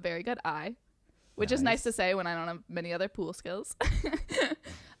have a very good eye, which is nice Nice. to say when I don't have many other pool skills.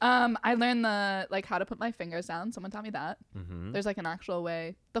 I learned how to put my fingers down. Someone taught me that. Mm-hmm. There's like an actual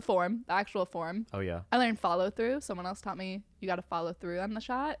way, the actual form. Oh, yeah. I learned follow through. Someone else taught me you got to follow through on the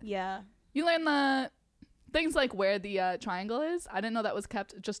shot. Yeah. You learn the things like where the triangle is. I didn't know that was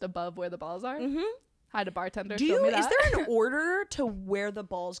kept just above where the balls are. Mm-hmm. I had a bartender Do show you? me that. Is there an order to where the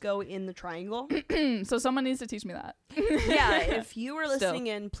balls go in the triangle? So someone needs to teach me that. Yeah. If you are Still. listening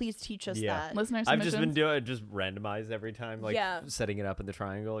in, please teach us Yeah. that. Listener I've just been submissions. doing just randomized every time, like Yeah. setting it up in the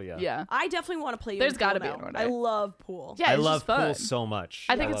triangle. Yeah. Yeah. I definitely want to play. There's got gotta to be an order. I love pool. Yeah, I it's love just fun. pool so much.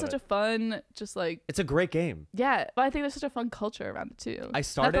 I think I it's love such it. a fun, just like, It's a great game. yeah, but I think there's such a fun culture around it too. I Not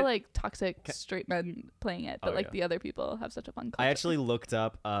started- the like toxic straight men playing it, but Oh, like yeah. the other people have such a fun culture. I actually looked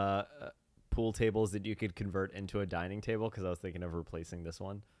up pool tables that you could convert into a dining table because I was thinking of replacing this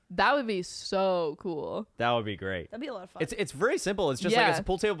one. That would be so cool. That would be great. That'd be a lot of fun. It's very simple. It's just like Yeah. it's a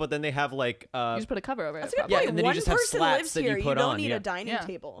pool table, but then they have like You just put a cover over That's it. a good Yeah, point. and then you One just have person slats lives that you here. put don't on, need yeah. a dining Yeah.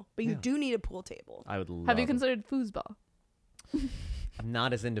 table, but you Yeah. do need a pool table. I would love. Have you it. considered foosball? I'm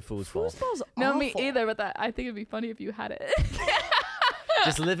not as into foosball. Foosball's No, me awful. either. But I think it'd be funny if you had it.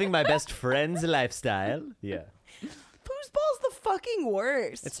 Just living my best friend's lifestyle. Yeah. Foosball's the fucking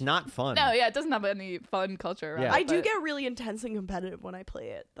worst. It's not fun. No, yeah, it doesn't have any fun culture around Yeah. it. I do but- get really intense and competitive when I play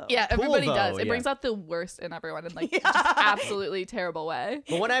it, though. Yeah, Pool, everybody does. though, It yeah. brings out the worst in everyone in like Yeah. just absolutely terrible way.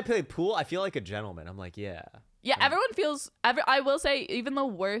 But when I play pool, I feel like a gentleman. I'm like, yeah. Yeah, everyone feels. I will say, even the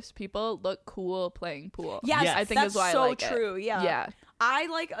worst people look cool playing pool. Yes, Yes. I think that's is why so I like true. it. Yeah. Yeah, I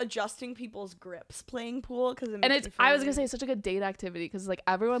like adjusting people's grips playing pool because and it's. I was gonna say it's such a good date activity because like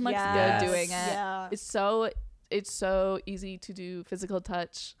everyone looks Yes. good doing it. Yeah. It's so easy to do physical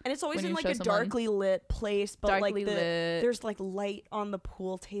touch. And it's always when in you like show a someone. darkly lit place, but Darkly like lit. there's like light on the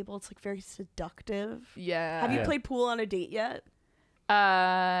pool table. It's like very seductive. Yeah. Have you Yeah. played pool on a date yet?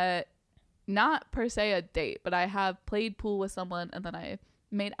 Not per se a date, but I have played pool with someone and then I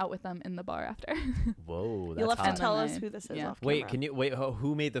made out with them in the bar after. Whoa, that's You'll have hot. to tell And us then who this is. yeah. Off Wait, camera. can you wait?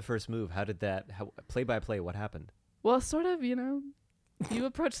 Who made the first move? How did that? Play by play? What happened? Well, sort of, you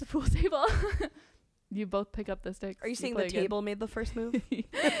approach the pool table. You both pick up the sticks. Are you saying play the again. table made the first move? and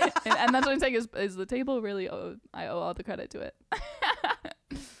that's what I'm saying is the table really I owe all the credit to it.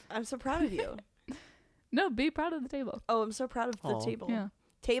 I'm so proud of you. No, be proud of the table. Oh, I'm so proud of the Aw. table. Yeah.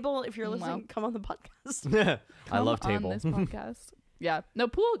 Table, if you're Wow. listening, come on the podcast. I love Come table. on this podcast. Yeah. No,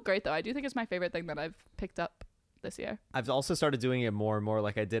 pool great though. I do think it's my favorite thing that I've picked up this year. I've also started doing it more and more.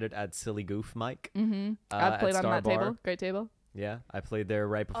 Like I did it at Silly Goof Mike. Mm-hmm. At I've played on Star that Bar. table. Great table. Yeah, I played there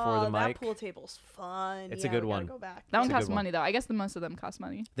right before Oh, the mic. that pool table's fun. It's a Yeah, good we gotta one. Go back. That It's one a costs good one. money though. I guess the most of them cost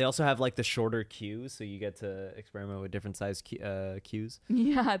money. They also have like the shorter cues, so you get to experiment with different size cues.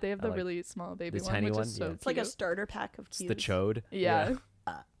 Yeah, they have I the like really small baby the one, tiny which one, is so yeah. It's like a cute. starter pack of It's cues. the chode. Yeah.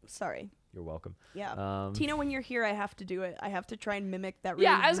 Sorry. You're welcome. Yeah. Tina, when you're here, I have to do it. I have to try and mimic that really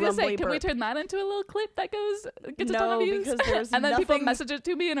Yeah, I was gonna say, rumbly can we burp. turn that into a little clip that gets a No, ton of views? because there's and then people nothing- message it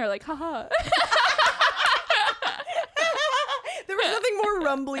to me and are like, haha. There was nothing more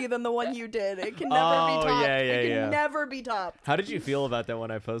rumbly than the one you did. It can never Oh, be topped. yeah, yeah, it can yeah. never be topped. How did you feel about that when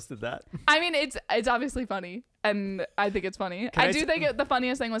I posted that? I mean, it's obviously funny, and I think it's funny. Can I I do t- think the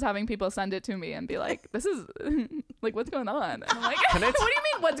funniest thing was having people send it to me and be like, "This is like, what's going on?" And I'm like, Can I "What do you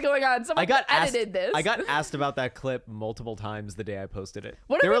mean, what's going on? Someone edited this." I got asked about that clip multiple times the day I posted it.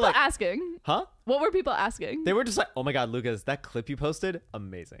 What they are were people like, asking? huh? What were people asking? They were just like, oh my God, Lucas, that clip you posted,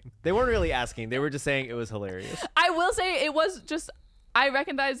 amazing. They weren't really asking. They were just saying it was hilarious. I will say it was just. I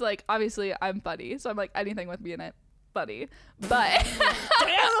recognize, like, obviously I'm funny, so I'm like, anything with me in it, funny. But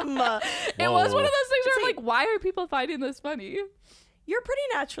Damn. it was one of those things where I'm See- like, why are people finding this funny? You're pretty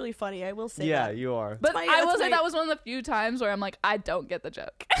naturally funny, I will say Yeah, that. you are. But my- I will that's say my- that was one of the few times where I'm like, I don't get the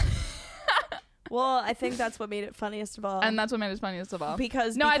joke. Well, I think that's what made it funniest of all. And that's what made it funniest of all.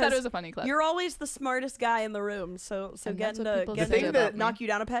 because No, I thought because it was a funny clip. You're always the smartest guy in the room, so And that's getting what to people getting say to about me. knock you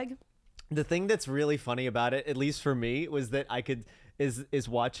down a peg. The thing that's really funny about it, at least for me, was that I could is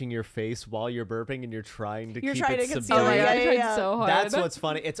watching your face while you're burping and you're trying to You're keep trying it to conceal Oh my it. subdued. god, I Yeah, tried yeah. so hard. That's what's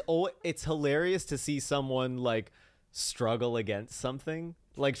funny. It's hilarious to see someone like struggle against something,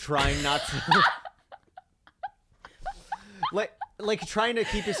 like trying not to. like trying to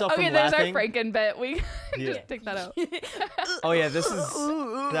keep yourself Okay, from there's laughing. our Franken-bit. We Yeah. just take that out. Oh yeah,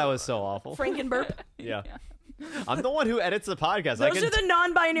 that was so awful. Frankenburp. Yeah. I'm the one who edits the podcast. Those are the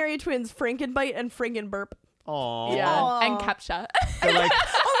non-binary twins, Frankenbite and Frankenburp. Aww. Yeah, Aw. and Captcha. They're like,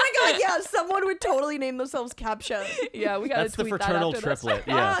 Oh my god, yeah, someone would totally name themselves Captcha. Yeah, we gotta that's the tweet that fraternal after this. triplet.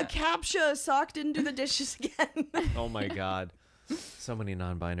 Yeah. Ah, Captcha, Sock didn't do the dishes again. Oh my god. So many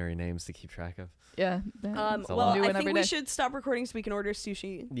non-binary names to keep track of. Yeah. It's a Well, lot. New I one think every we day. should stop recording so we can order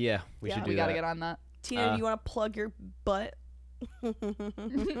sushi. Yeah, we Yeah, should do we that. gotta get on that. Tina, do you want to plug your butt?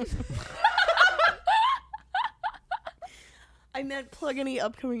 I meant plug any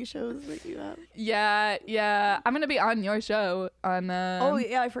upcoming shows that you have. Yeah. I'm gonna be on your show on Oh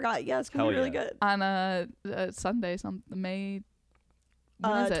yeah, I forgot. Yeah, it's gonna be Hell really yeah. good. on Sunday, May.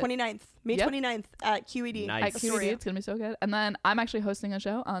 When is it? 29th, May Yep. 29th at QED. Nice. At QED, Astoria. it's gonna be so good. And then I'm actually hosting a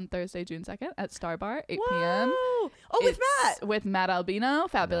show on Thursday, June 2nd at Star Bar, 8 p.m. Whoa! Oh, with It's Matt. with Matt Albino,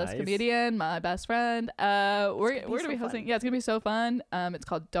 fabulous Nice. comedian, my best friend. We're gonna gonna so be hosting. fun. Yeah, it's gonna be so fun. It's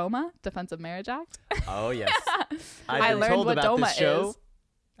called DOMA, Defensive Marriage Act. Oh yes. I I've been learned told what about DOMA this show. is.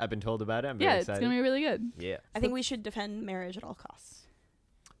 I've been told about it. I'm very Yeah, it's excited. gonna be really good. Yeah. I think we should defend marriage at all costs.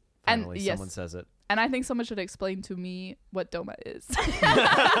 And Finally, yes. someone says it. And I think someone should explain to me what DOMA is.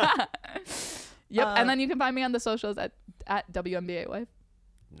 Yep. And then you can find me on the socials at WMBA Wife.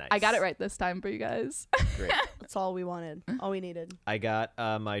 Nice. I got it right this time for you guys. Great. That's all we wanted. All we needed. I got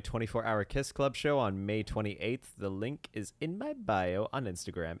my 24-hour Kiss Club show on May 28th. The link is in my bio on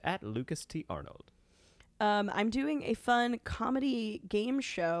Instagram at Lucas T. Arnold. I'm doing a fun comedy game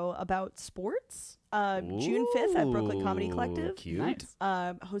show about sports. June 5th at Brooklyn Comedy Ooh, Collective. Cute. Nice.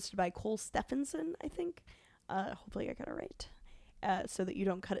 Hosted by Cole Stephenson, I think. Hopefully I got it right. So that you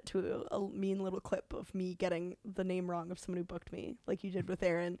don't cut it to a mean little clip of me getting the name wrong of someone who booked me, like you did with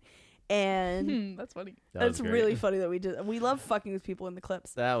Aaron. And That's funny. That was it's great. really funny that we did. We love fucking with people in the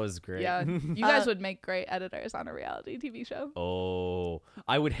clips. That was great. Yeah. You guys would make great editors on a reality TV show. Oh,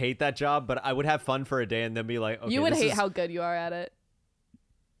 I would hate that job, but I would have fun for a day and then be like, okay, you would this hate is- how good you are at it.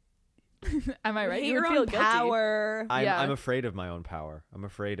 Am I right? Hate You your would feel own guilty. power. Yeah. I'm afraid of my own power. I'm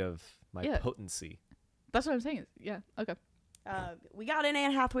afraid of my Yeah. potency. That's what I'm saying. Yeah. Okay. We got an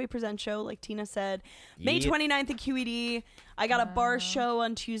Anne Hathaway Presents show, like Tina said. May Yeah. 29th at QED. I got a bar show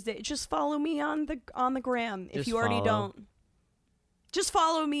on Tuesday. Just follow me on the gram if Just you already follow. don't. Just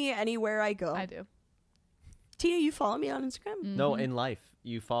follow me anywhere I go. I do. Tina, you follow me on Instagram? No, in life,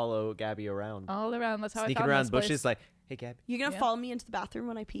 you follow Gabby around. All around. That's how Sneak I found around this place. bushes like, hey, Gabby. You gonna Yeah. follow me into the bathroom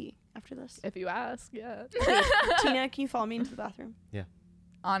when I pee after this? If you ask, yeah. Tina, can you follow me into the bathroom? Yeah.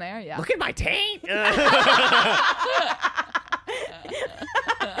 On air, yeah. Look at my taint.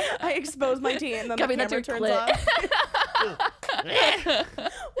 I expose my taint and then Gabby, the that's camera your turns clit. off.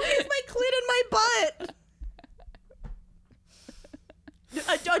 Why is my clit in my butt?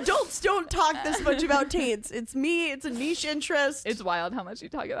 Adults don't talk this much about taints. It's me. It's a niche interest. It's wild how much you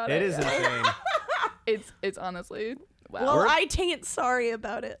talk about It it. is insane. It's honestly wow. well, We're- I tain't sorry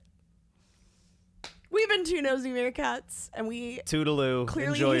about it. We've been two Nosy Meerkats, and we Toodaloo.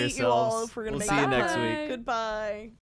 clearly Enjoy hate you all yourselves. if we're gonna We'll make see you it next Bye. week. Goodbye.